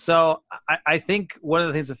 So I think one of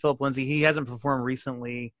the things with Philip Lindsay, he hasn't performed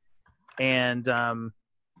recently. And, I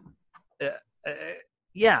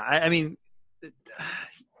mean,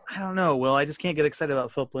 I don't know, Will. I just can't get excited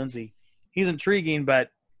about Philip Lindsay. He's intriguing, but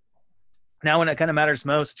now when it kind of matters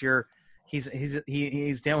most,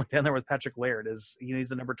 he's down there with Patrick Laird. He's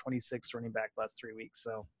the number 26 running back last 3 weeks.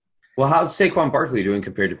 So, well, how's Saquon Barkley doing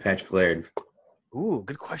compared to Patrick Laird? Ooh,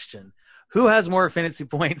 good question. Who has more fantasy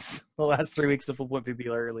points the last 3 weeks of Full Point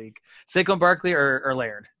PPR League? Saquon Barkley or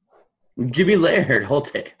Laird? Give me Laird.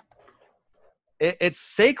 Hold it. It's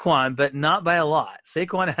Saquon, but not by a lot.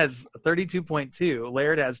 Saquon has 32.2.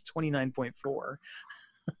 Laird has 29.4.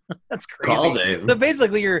 That's crazy. Called it. So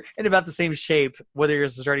basically, you're in about the same shape, whether you're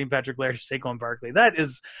starting Patrick Laird or Saquon Barkley. That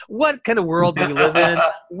is, what kind of world do we live in?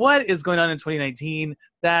 What is going on in 2019?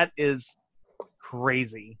 That is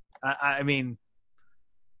crazy. I mean,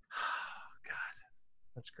 God,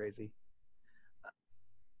 that's crazy.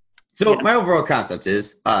 So my overall concept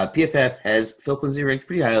is PFF has Philip Lindsay ranked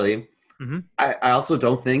pretty highly. Mm-hmm. I also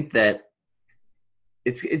don't think that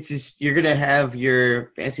it's just you're going to have your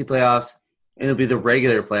fantasy playoffs and it'll be the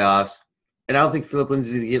regular playoffs. And I don't think Philip Lindsay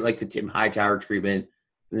is going to get like the Tim Hightower treatment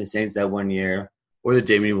in the Saints that 1 year or the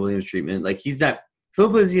Damian Williams treatment. Like Philip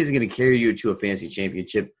Lindsay isn't going to carry you to a fantasy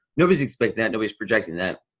championship. Nobody's expecting that. Nobody's projecting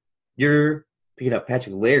that. You're picking up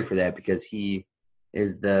Patrick Laird for that because he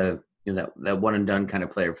is that one and done kind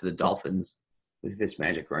of player for the Dolphins with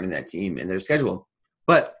Fitzmagic running that team and their schedule.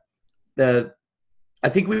 But I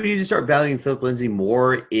think we need to start valuing Philip Lindsay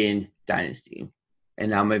more in Dynasty. And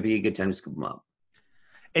now might be a good time to scoop him up.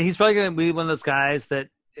 And he's probably going to be one of those guys that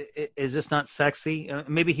is just not sexy.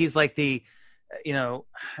 Maybe he's like maybe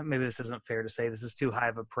this isn't fair to say, this is too high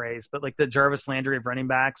of a praise, but like the Jarvis Landry of running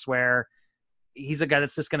backs, where he's a guy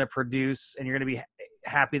that's just going to produce and you're going to be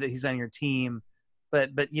happy that he's on your team. But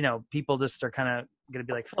people just are kind of going to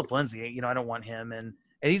be like, Philip Lindsay, I don't want him. And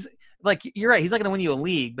he's like, you're right. He's not going to win you a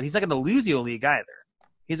league, but he's not going to lose you a league either.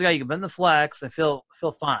 He's a guy you can bend the flex and feel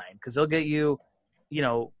fine because he'll get you,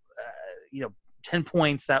 10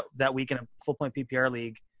 points that week in a full point PPR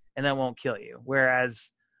league, and that won't kill you.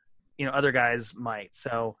 Whereas, other guys might.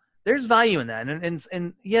 So there's value in that.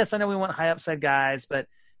 And yes, I know we want high upside guys, but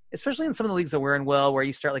especially in some of the leagues that we're in, where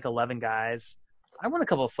you start like 11 guys, I want a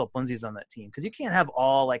couple of Philip Lindsays on that team because you can't have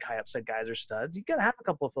all like high upside guys or studs. You got to have a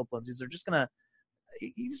couple of Philip Lindsays. They're just gonna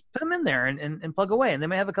you just put them in there and plug away, and they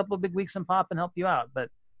may have a couple of big weeks and pop and help you out, but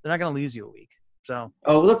they're not gonna lose you a week. So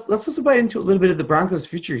let's also buy into a little bit of the Broncos'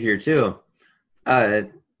 future here too.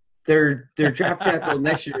 Their draft capital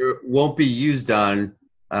next year won't be used on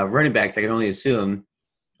running backs. I can only assume.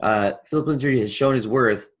 Philip Lindsay has shown his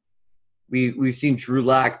worth. We've seen Drew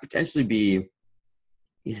Lock potentially be,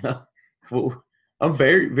 I'm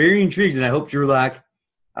very, very intrigued, and I hope Drew Lock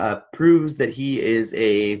proves that he is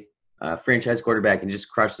a franchise quarterback and just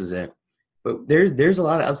crushes it. But there's a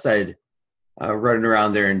lot of upside running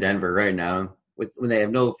around there in Denver right now when they have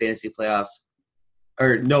no fantasy playoffs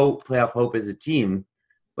or no playoff hope as a team,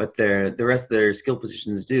 but the rest of their skill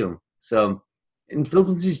positions do. So, and Philip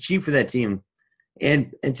Lindsay's cheap for that team,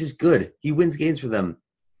 and just good. He wins games for them.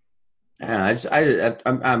 I don't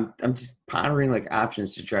know, I'm just pondering like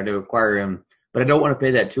options to try to acquire him, but I don't want to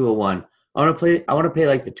pay that 201. I want to pay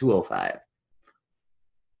like the 205.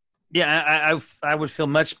 Yeah, I would feel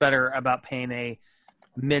much better about paying a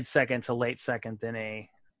mid-second to late second than a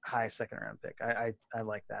high second round pick. I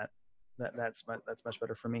like that. That's much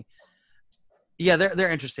better for me. Yeah,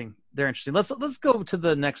 they're interesting. They're interesting. Let's go to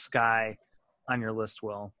the next guy on your list,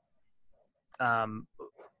 Will.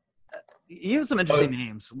 You have some interesting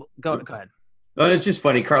names. Go ahead. Oh, it's just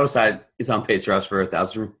funny. Carlos Hyde is on pace for us for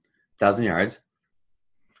 1,000 yards,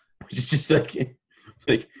 which is just like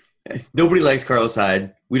nobody likes Carlos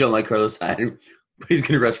Hyde. We don't like Carlos Hyde, but he's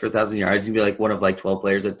going to rush for 1,000 yards. He's going to be like one of like 12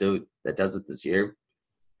 players that does it this year.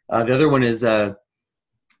 The other one is, and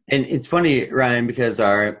it's funny, Ryan, because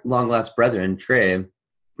our long lost brethren Trey,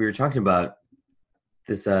 we were talking about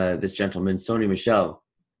this gentleman, Sony Michel,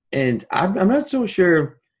 and I'm not so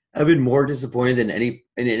sure I've been more disappointed in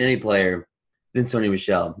any player than Sony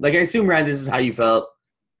Michel. Like, I assume, Ryan, this is how you felt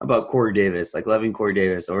about Corey Davis, like loving Corey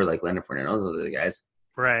Davis or like Leonard Fournette, those are the guys.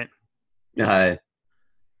 Right.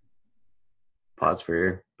 Pause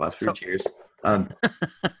for cheers. Are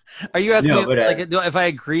you asking me if I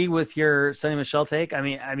agree with your Sonny Michel take? I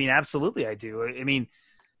mean, absolutely, I do. I mean,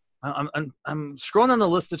 I'm scrolling on the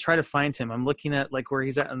list to try to find him. I'm looking at like where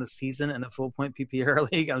he's at in the season in a full point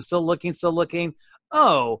PPR league. I'm still looking.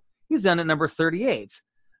 Oh, he's down at number 38.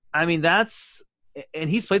 I mean, and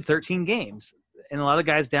he's played 13 games. and a lot of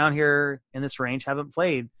guys down here in this range haven't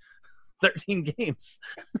played 13 games.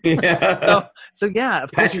 Yeah. So yeah,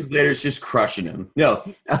 Patrick Slater's just crushing him. No.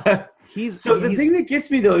 he's the thing that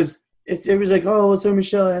gets me though is everybody's like, oh, well, so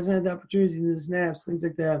Michelle hasn't had the opportunity in the snaps, things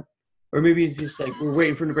like that. Or maybe it's just like we're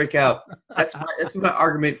waiting for him to break out. That's my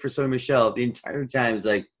argument for Sony Michel the entire time. Is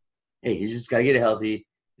like, hey, he's just gotta get healthy.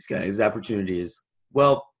 He's got his opportunities.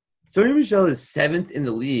 Well, Sony Michel is 7th in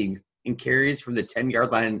the league in carries from the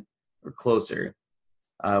 10-yard line or closer,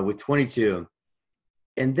 with 22.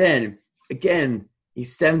 And then again,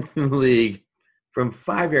 he's 7th in the league from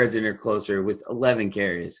 5 yards in or closer with 11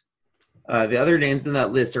 carries. The other names in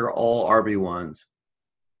that list are all RB1s.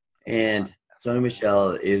 And Sony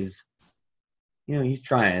Michel is, he's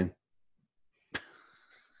trying.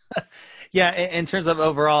 Yeah, in terms of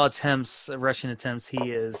overall attempts, rushing attempts,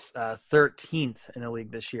 he is 13th in the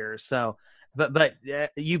league this year. So, but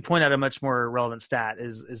you point out a much more relevant stat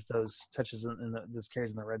is those touches in those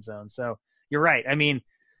carries in the red zone. So you're right. I mean,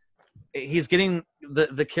 he's getting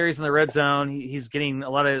the carries in the red zone. He's getting a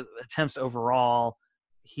lot of attempts overall.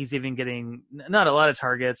 He's even getting not a lot of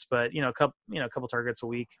targets, but a couple targets a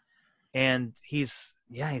week. And he's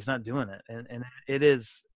not doing it, and it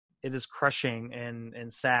is crushing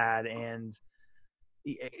and sad. And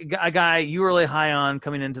a guy you were really high on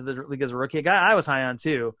coming into the league as a rookie, a guy I was high on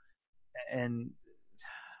too, and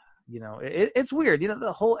it's weird.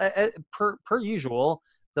 The whole per usual,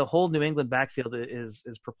 the whole New England backfield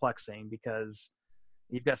is perplexing because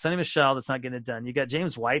you've got Sonny Michel that's not getting it done. You got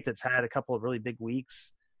James White that's had a couple of really big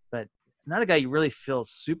weeks, but not a guy you really feel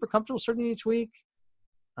super comfortable starting each week.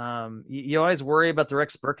 You always worry about the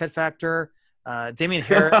Rex Burkhead factor. Damian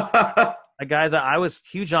Harris, a guy that I was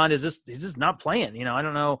huge on, he's just not playing. I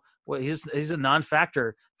don't know what he's a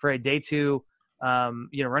non-factor for a day 2,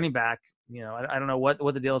 running back. I don't know what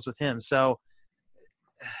the deal is with him. So,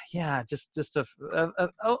 yeah, just a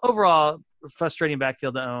overall frustrating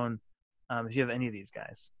backfield to own if you have any of these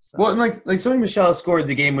guys. So. Well, like Sony Michel scored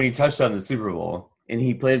the game when he touched on the Super Bowl. And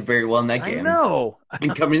he played very well in that game. I know.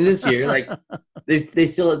 And coming this year, like they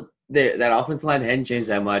still that offensive line hadn't changed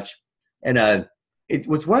that much. And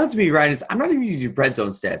what's wild to me, Ryan, is I'm not even using red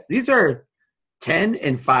zone stats. These are 10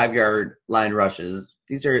 and 5-yard line rushes.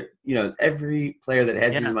 These are every player that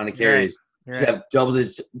has this amount of carries should have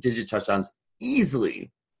double-digit touchdowns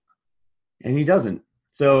easily, and he doesn't.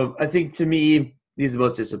 So I think to me, he's the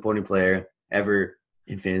most disappointing player ever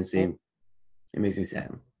in fantasy. It makes me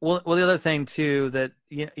sad. Well, the other thing too that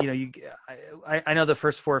I know the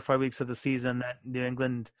first 4 or 5 weeks of the season that New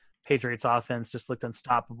England Patriots offense just looked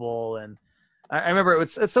unstoppable, and I remember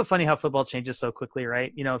it's so funny how football changes so quickly,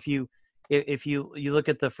 right? If you look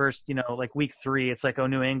at the first like week 3, it's like, oh,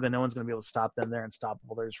 New England, no one's going to be able to stop them. They're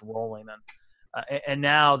unstoppable. They're just rolling, and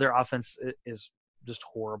now their offense is just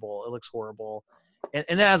horrible. It looks horrible, and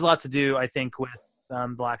that has a lot to do, I think, with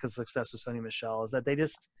the lack of success with Sony Michel, is that they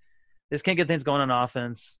just can't get things going on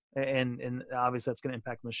offense, and obviously that's going to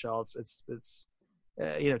impact Michel. It's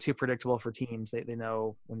too predictable for teams. They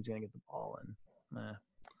know when he's going to get the ball, and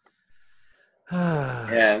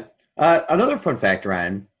yeah. Another fun fact,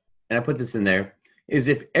 Ryan, and I put this in there, is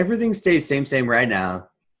if everything stays same right now,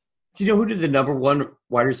 do you know who the number 1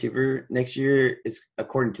 wide receiver next year is,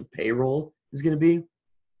 according to payroll, is going to be?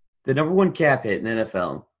 The number 1 cap hit in the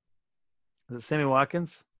NFL. Is it Sammy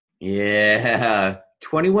Watkins? Yeah.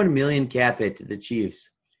 21 million cap hit to the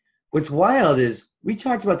Chiefs. What's wild is we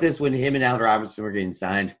talked about this when him and Allen Robinson were getting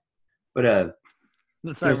signed. But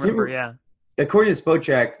that's I remember, yeah. According to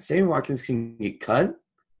Spotrac, Sammy Watkins can get cut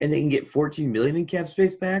and they can get 14 million in cap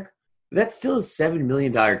space back. But that's still a $7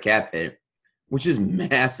 million cap hit, which is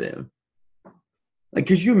massive. Like,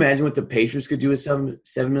 could you imagine what the Patriots could do with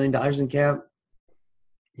 $7 million in cap?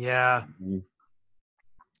 Yeah. Mm-hmm.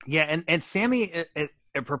 Yeah, and Sammy,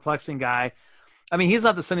 a perplexing guy. I mean, he's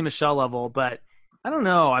not the Sonny Michel level, but I don't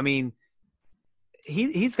know. I mean,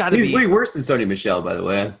 he's got to be way worse than Sony Michel, by the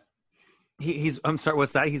way. He's I'm sorry,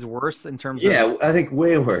 what's that? He's worse in terms of. Yeah, I think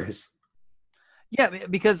way worse. Yeah,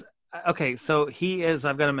 because okay, so he is.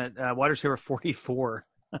 I've got him at wide receiver 44,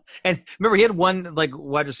 and remember he had one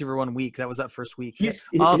wide receiver 1 week. That was that first week.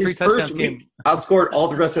 All 3 touchdowns came. Outscored all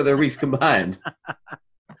the rest of their weeks combined.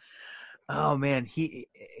 Oh man,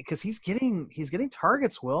 because he's getting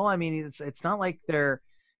targets. Will, I mean, it's not like they're.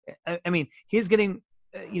 I mean, he's getting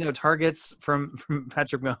targets from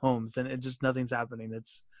Patrick Mahomes, and it just nothing's happening.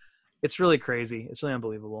 It's really crazy. It's really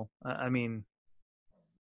unbelievable. I mean,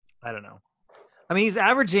 I don't know. I mean, he's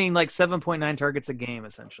averaging 7.9 targets a game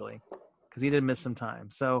essentially, because he did miss some time.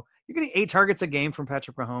 So you're getting 8 targets a game from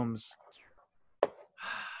Patrick Mahomes.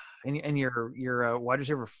 And you're wide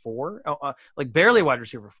receiver 4, barely wide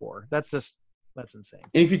receiver 4. That's just That's insane.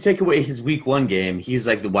 And if you take away his week 1 game, he's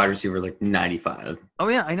like the wide receiver, like 95. Oh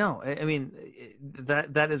yeah, I know. I mean,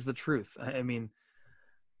 that is the truth. I mean,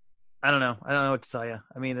 I don't know. I don't know what to tell you.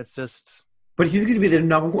 I mean, it's just. But he's going to be the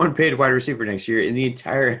number 1 paid wide receiver next year in the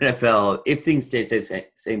entire NFL if things stay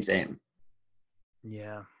same.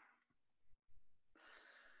 Yeah.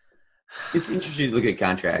 It's interesting to look at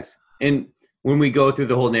contracts. And when we go through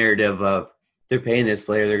the whole narrative of they're paying this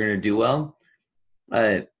player, they're going to do well,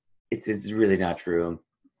 it's really not true.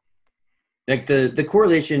 Like the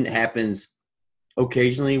correlation happens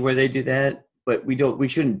occasionally where they do that, but we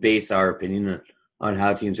shouldn't base our opinion on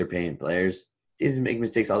how teams are paying players. Teams make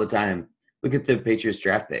mistakes all the time. Look at the Patriots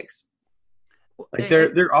draft picks. Like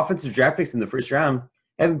their offensive draft picks in the first round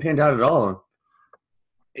haven't panned out at all.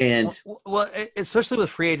 And well, especially with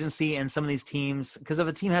free agency and some of these teams, because if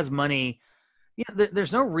a team has money,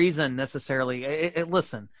 there's no reason necessarily.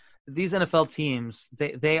 Listen, these NFL teams,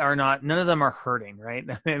 they are not. None of them are hurting, right?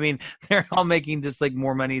 I mean, they're all making just like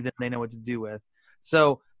more money than they know what to do with.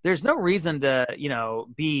 So there's no reason to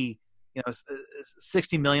be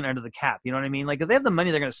 60 million under the cap. You know what I mean? Like if they have the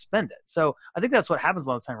money, they're going to spend it. So I think that's what happens a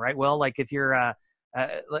lot of the time, right? Well, like if you're a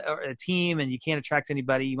team and you can't attract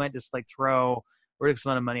anybody, you might just like throw ridiculous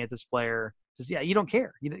amount of money at this player. Just you don't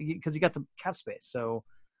care because you got the cap space. So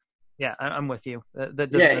yeah, I'm with you. That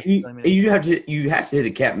doesn't you have to hit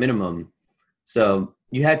a cap minimum. So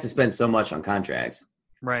you have to spend so much on contracts.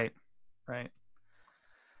 Right.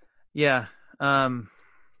 Yeah. But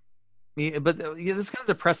it's kind of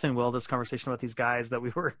depressing, Will, this conversation about these guys that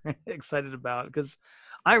we were excited about, because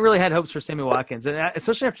I really had hopes for Sammy Watkins, and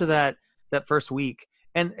especially after that first week.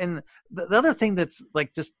 And the other thing that's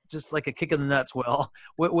like just like a kick in the nuts, Will,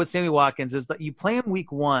 with Sammy Watkins is that you play him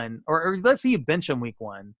week 1, or let's say you bench him week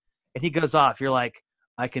 1, and he goes off. You're like,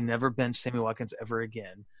 I can never bench Sammy Watkins ever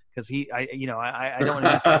again because I don't want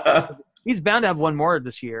to miss this. He's bound to have one more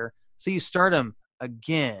this year. So you start him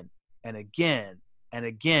again and again and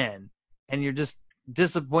again, and you're just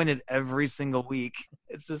disappointed every single week.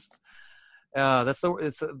 It's just. It's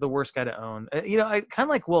the worst guy to own. I kind of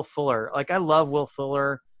like Will Fuller. Like I love Will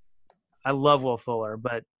Fuller,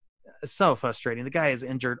 but it's so frustrating. The guy is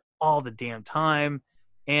injured all the damn time,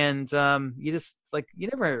 and you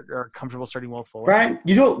never are comfortable starting Will Fuller. Brian,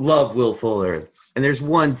 you don't love Will Fuller, and there's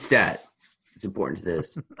one stat that's important to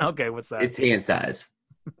this. Okay, what's that? It's hand size.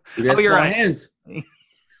 He has small hands.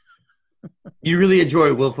 You really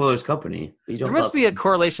enjoy Will Fuller's company. There must be a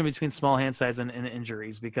correlation between small hand size and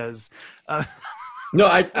injuries because. No,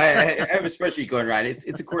 I have a spreadsheet going, Ryan.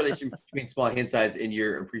 It's a correlation between small hand size and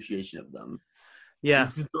your appreciation of them. Yeah,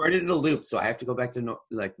 this is right into a loop, so I have to go back to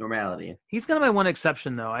normality. He's kind of my one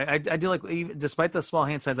exception, though. I do like, even despite the small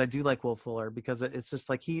hand size, I do like Will Fuller because it's just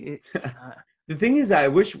like the thing is, I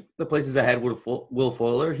wish the places I had Will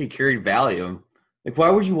Fuller, he carried value. Like,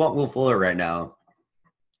 why would you want Will Fuller right now?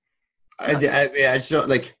 I just don't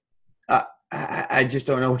like. I just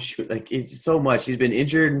don't know. Like, it's so much. He's been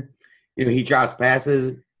injured. He drops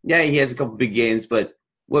passes. Yeah, he has a couple big games, but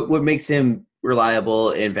what makes him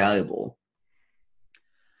reliable and valuable?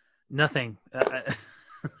 Nothing.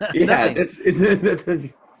 Yeah,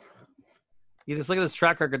 nothing. You just look at his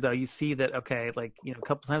track record, though. You see that a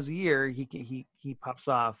couple times a year he pops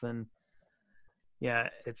off, and yeah,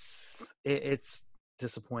 it's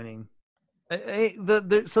disappointing.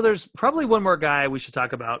 So there's probably one more guy we should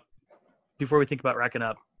talk about before we think about wrapping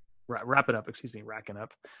up.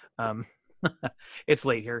 It's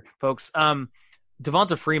late here, folks.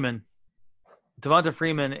 Devonta Freeman. Devonta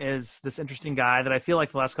Freeman is this interesting guy that I feel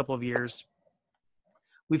like the last couple of years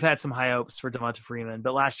we've had some high hopes for Devonta Freeman,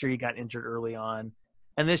 but last year he got injured early on,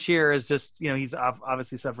 and this year is just he's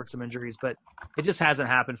obviously suffered some injuries, but it just hasn't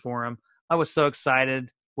happened for him. I was so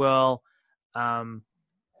excited. Well,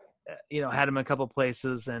 had him in a couple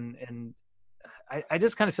places, and I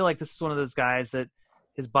just kind of feel like this is one of those guys that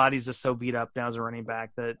his body's just so beat up now as a running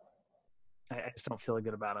back that I just don't feel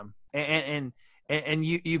good about him. And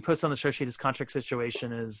you post on the show sheet his contract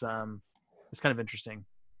situation is it's kind of interesting.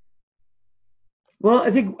 Well,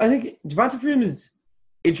 I think Devonta Freeman is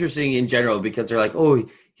interesting in general because they're like, oh,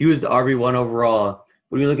 he was the RB1 overall.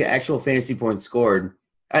 When you look at actual fantasy points scored,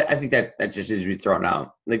 I think that just needs to be thrown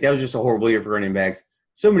out. Like, that was just a horrible year for running backs.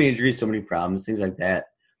 So many injuries, so many problems, things like that.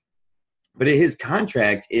 But his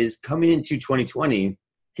contract is coming into 2020.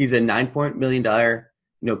 He's a $9 million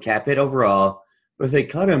cap hit overall. But if they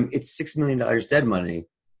cut him, it's $6 million dead money.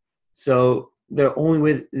 So the only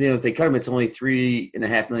way, if they cut him, it's only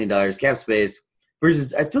 $3.5 million cap space.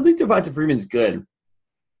 Versus, I still think Devonta Freeman's good.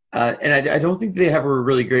 And I don't think they have a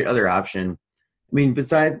really great other option. I mean,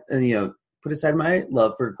 besides, put aside my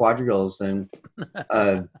love for quadrigles and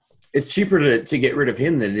it's cheaper to get rid of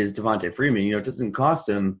him than it is Devontae Freeman. It doesn't cost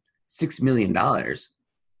him $6 million.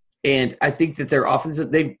 And I think that their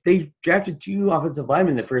offensive, they drafted 2 offensive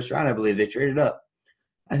linemen in the first round, I believe. They traded up.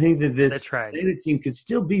 I think that this Atlanta team could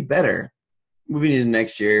still be better moving into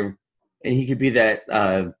next year. And he could be that,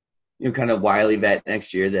 kind of wily vet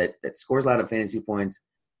next year that scores a lot of fantasy points.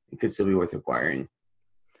 It could still be worth acquiring.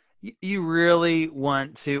 You really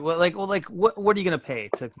want to what are you going to pay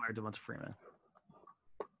to acquire Devonta Freeman?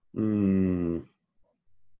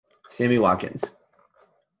 Sammy Watkins.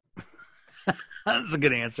 That's a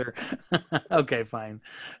good answer. Okay, fine.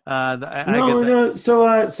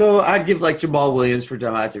 So I'd give like Jamal Williams for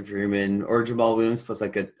Devonta Freeman, or Jamal Williams plus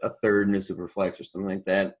like a third in a super flex or something like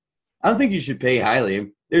that. I don't think you should pay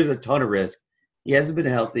highly. There's a ton of risk. He hasn't been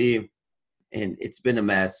healthy, and it's been a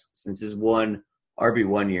mess since his one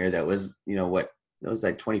RB1 year. That was, that was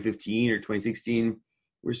like 2015 or 2016.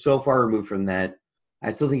 We're so far removed from that. I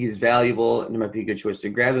still think he's valuable, and it might be a good choice to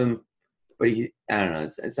grab him, but I don't know.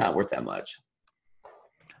 It's not worth that much.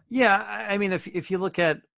 Yeah, I mean, if you look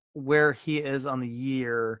at where he is on the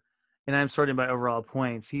year, and I'm sorting by overall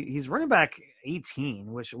points, he's running back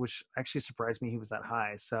 18, which actually surprised me he was that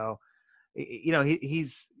high. So,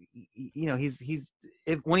 he's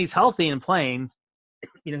when he's healthy and playing,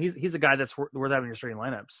 he's a guy that's worth having your starting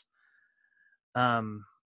lineups.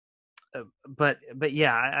 But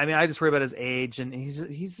yeah, I mean, I just worry about his age, and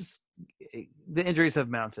he's just, the injuries have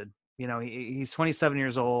mounted. He's 27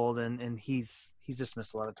 years old, and he's just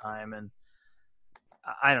missed a lot of time, and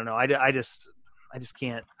I don't know. I just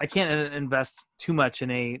can't invest too much in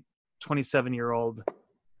a 27-year-old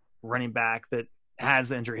running back that has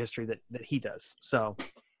the injury history that he does. So,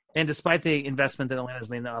 and despite the investment that Atlanta's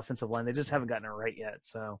made in the offensive line, they just haven't gotten it right yet.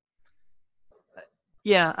 So,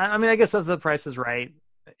 yeah, I mean, I guess if the price is right,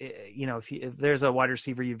 if there's a wide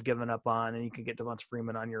receiver you've given up on and you can get Devonta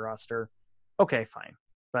Freeman on your roster, okay, fine.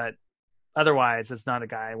 But otherwise, it's not a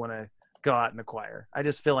guy I want to go out and acquire. I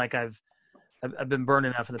just feel like I've been burned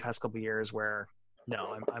enough in the past couple of years where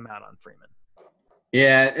no, I'm out on Freeman.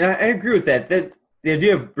 Yeah, and I agree with that. That the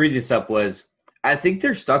idea of bringing this up was, I think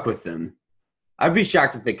they're stuck with them. I'd be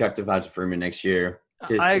shocked if they cut Devonta Freeman next year.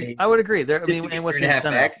 I would agree. What's the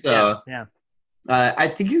incentive? Yeah. I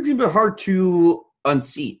think he's going to be hard to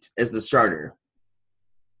unseat as the starter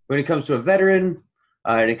when it comes to a veteran.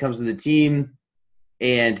 And it comes to the team,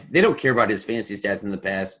 and they don't care about his fantasy stats in the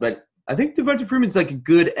past. But I think Devonta Freeman's like a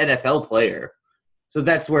good NFL player, so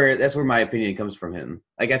that's where my opinion comes from him.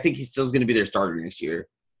 Like, I think he still is going to be their starter next year.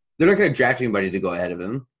 They're not going to draft anybody to go ahead of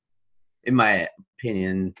him, in my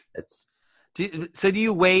opinion. Do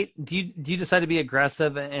you wait? Do you decide to be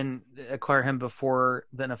aggressive and acquire him before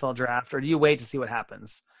the NFL draft, or do you wait to see what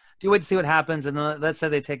happens? Do you wait to see what happens, and then let's say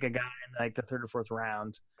they take a guy in like the 3rd or 4th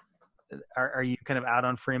round? Are you kind of out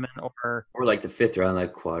on Freeman, or like the 5th round,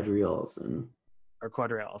 like Quadri Allison?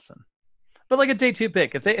 But like a day 2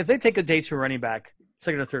 pick, if they take a day 2 running back,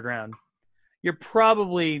 2nd or 3rd round, you're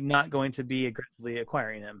probably not going to be aggressively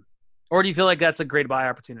acquiring him. Or do you feel like that's a great buy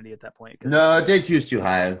opportunity at that point? No, day 2 is too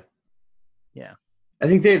high. Yeah, I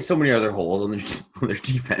think they have so many other holes on their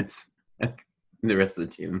defense and the rest of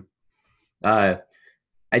the team.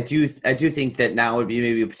 I do think that now would be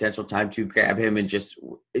maybe a potential time to grab him and just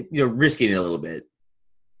risking it a little bit.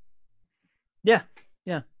 Yeah,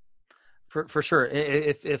 for sure.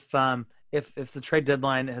 If the trade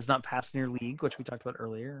deadline has not passed in your league, which we talked about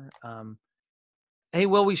earlier, hey,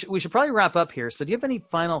 well, we should probably wrap up here. So, do you have any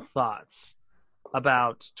final thoughts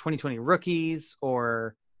about 2020 rookies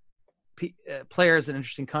or players in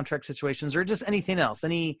interesting contract situations, or just anything else?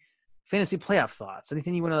 Any fantasy playoff thoughts?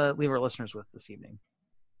 Anything you want to leave our listeners with this evening?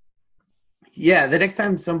 Yeah, the next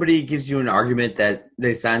time somebody gives you an argument that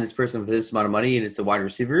they signed this person for this amount of money and it's a wide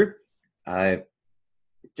receiver,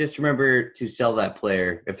 just remember to sell that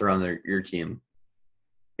player if they're on your team.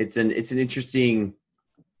 It's an interesting,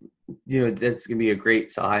 that's going to be a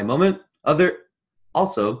great sell high moment.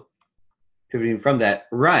 Also, pivoting from that,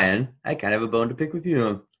 Ryan, I kind of have a bone to pick with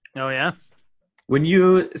you. Oh, yeah? When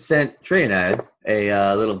you sent Trey and I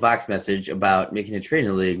a little Vox message about making a trade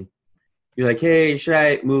in the league, you're like, hey, should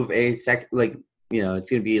I move a second? Like, it's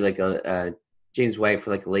going to be like a James White for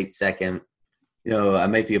like a late second. I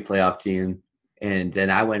might be a playoff team. And then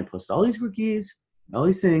I went and posted all these rookies, all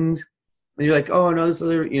these things. And you're like, oh, no, this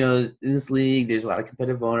other, in this league, there's a lot of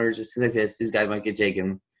competitive owners, just things like this. These guys might get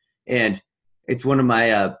taken. And it's one of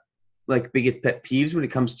my biggest pet peeves when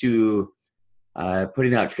it comes to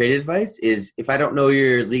putting out trade advice is if I don't know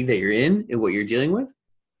your league that you're in and what you're dealing with,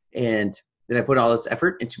 and then I put all this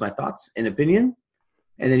effort into my thoughts and opinion,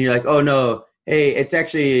 and then you're like, oh no, hey, it's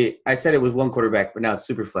actually, I said it was one quarterback, but now it's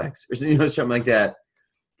super flex or something like that.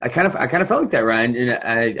 I kind of felt like that, Ryan,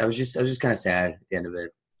 and I was just kind of sad at the end of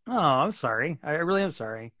it. Oh, I'm sorry. I really am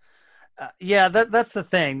sorry. Yeah, that's the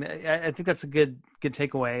thing. I think that's a good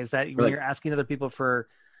takeaway is that when you're asking other people for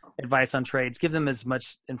advice on trades, give them as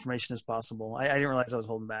much information as possible. I didn't realize I was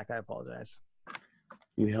holding back. I apologize.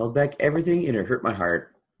 You held back everything, and it hurt my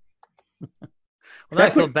heart. Well, I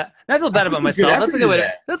feel bad. I feel bad about myself. That's a good way.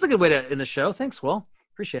 That's a good way to end the show. Thanks, Will.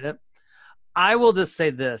 Appreciate it. I will just say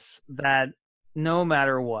this: that no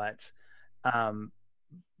matter what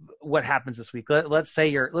happens this week, let's say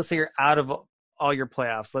you're out of all your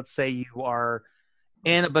playoffs. Let's say you are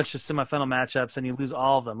in a bunch of semifinal matchups and you lose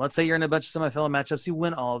all of them. Let's say you're in a bunch of semifinal matchups, you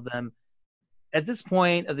win all of them. At this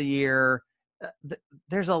point of the year,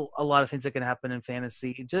 there's a lot of things that can happen in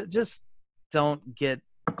fantasy. Just don't get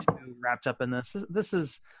too wrapped up in this. This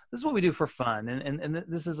is what we do for fun, and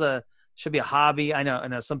this is should be a hobby. I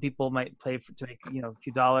know some people might play to make a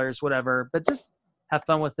few dollars, whatever, but just have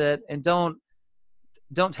fun with it and don't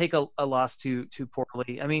take a loss too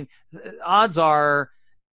poorly. I mean, odds are,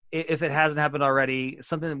 if it hasn't happened already,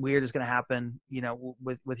 something weird is going to happen,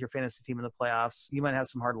 with your fantasy team in the playoffs. You might have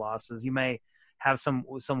some hard losses. You may have some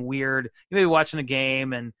weird, you may be watching a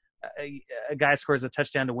game and a guy scores a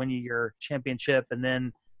touchdown to win you your championship. And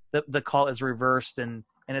then the call is reversed and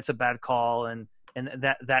it's a bad call. And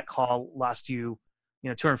that call lost you,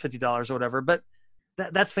 $250 or whatever. But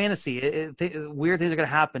that's fantasy. Weird things are going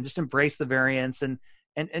to happen. Just embrace the variance and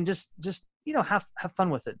just have fun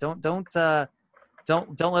with it. Don't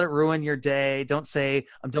let it ruin your day. Don't say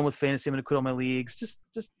I'm done with fantasy. I'm going to quit all my leagues. Just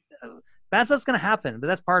bad stuff's going to happen, but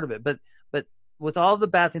that's part of it. But with all the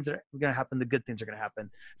bad things that are going to happen, the good things are going to happen.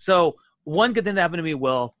 So one good thing that happened to me,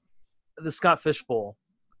 Will, the Scott Fish Bowl.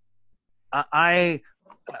 I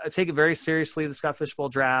take it very seriously, the Scott Fish Bowl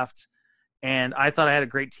draft, and I thought I had a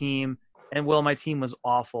great team. And Will, my team was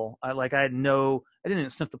awful. I didn't even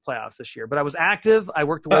sniff the playoffs this year, but I was active. I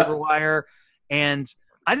worked the waiver wire, and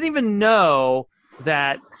I didn't even know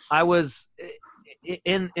that I was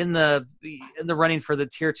in the running for the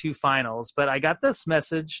Tier 2 finals. But I got this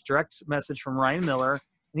direct message from Ryan Miller,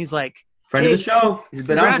 and he's like, friend of the show. He's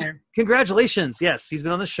been on here. Congratulations. Yes, he's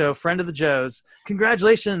been on the show. Friend of the Joes.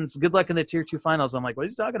 Congratulations. Good luck in the Tier 2 finals. I'm like, what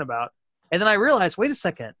is he talking about? And then I realized, wait a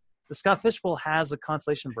second. The Scott Fish Bowl has a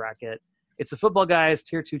consolation bracket. It's a Football Guys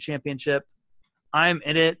Tier 2 championship. I'm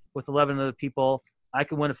in it with 11 other people. I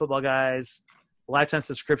could win a Football Guys lifetime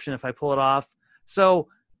subscription if I pull it off. So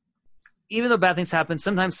even though bad things happen,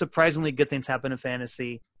 sometimes surprisingly good things happen in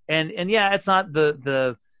fantasy. And yeah, it's not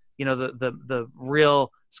the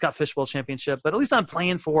real Scott Fish Bowl championship, but at least I'm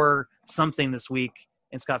playing for something this week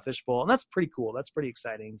in Scott Fish Bowl. And that's pretty cool. That's pretty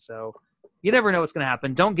exciting. So you never know what's going to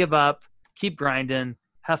happen. Don't give up. Keep grinding.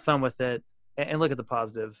 Have fun with it. And look at the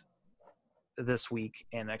positive this week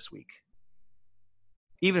and next week,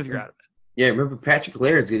 even if you're out of it. Yeah, remember Patrick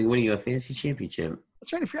Laird's going to win you a fantasy championship.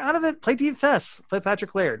 That's right. If you're out of it, play DFS. Play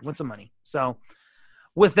Patrick Laird. Win some money. So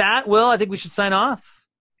with that, Will, I think we should sign off.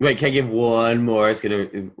 Wait, can I give one more? It's a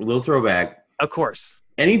little throwback. Of course.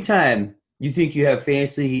 Anytime you think you have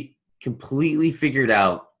fantasy completely figured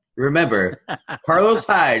out, remember, Carlos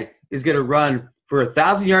Hyde is going to run for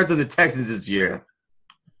 1,000 yards of the Texans this year.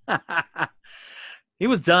 He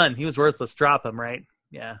was done. He was worthless. Drop him, right?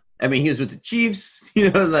 Yeah. I mean, he was with the Chiefs. They're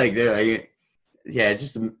like, yeah, it's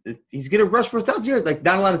just he's gonna rush for 1,000 yards. Like,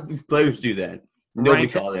 not a lot of players do that. Nobody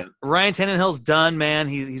called him. Ryan Tannehill's done, man.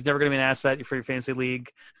 He's never gonna be an asset for your fantasy league.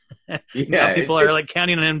 Yeah, people are like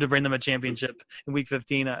counting on him to bring them a championship in week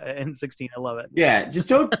 15 and 16. I love it. Yeah, just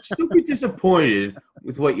don't be disappointed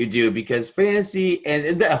with what you do, because fantasy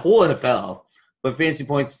and the whole NFL, but fantasy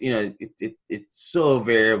points, it's so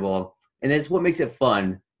variable. And that's what makes it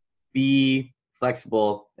fun. Be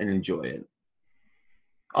flexible and enjoy it.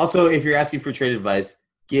 Also, if you're asking for trade advice,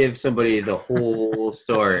 give somebody the whole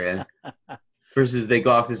story versus they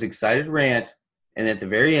go off this excited rant, and at the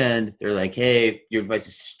very end, they're like, hey, your advice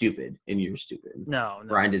is stupid, and you're stupid. No.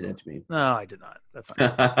 Ryan did that to me. No, I did not. That's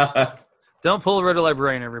not Don't pull a Roto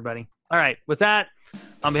Librarian, everybody. All right, with that,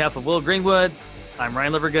 on behalf of Will Greenwood, I'm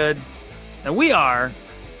Ryan Livergood, and we are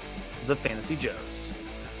the Fantasy Joes.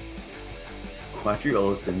 Quadri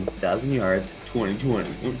Olsen, 1,000 yards,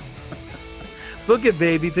 2020. Book it,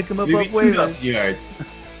 baby. Pick him up Maybe off waivers. 2,000 yards.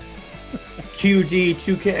 QD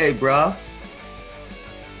 2K, bro.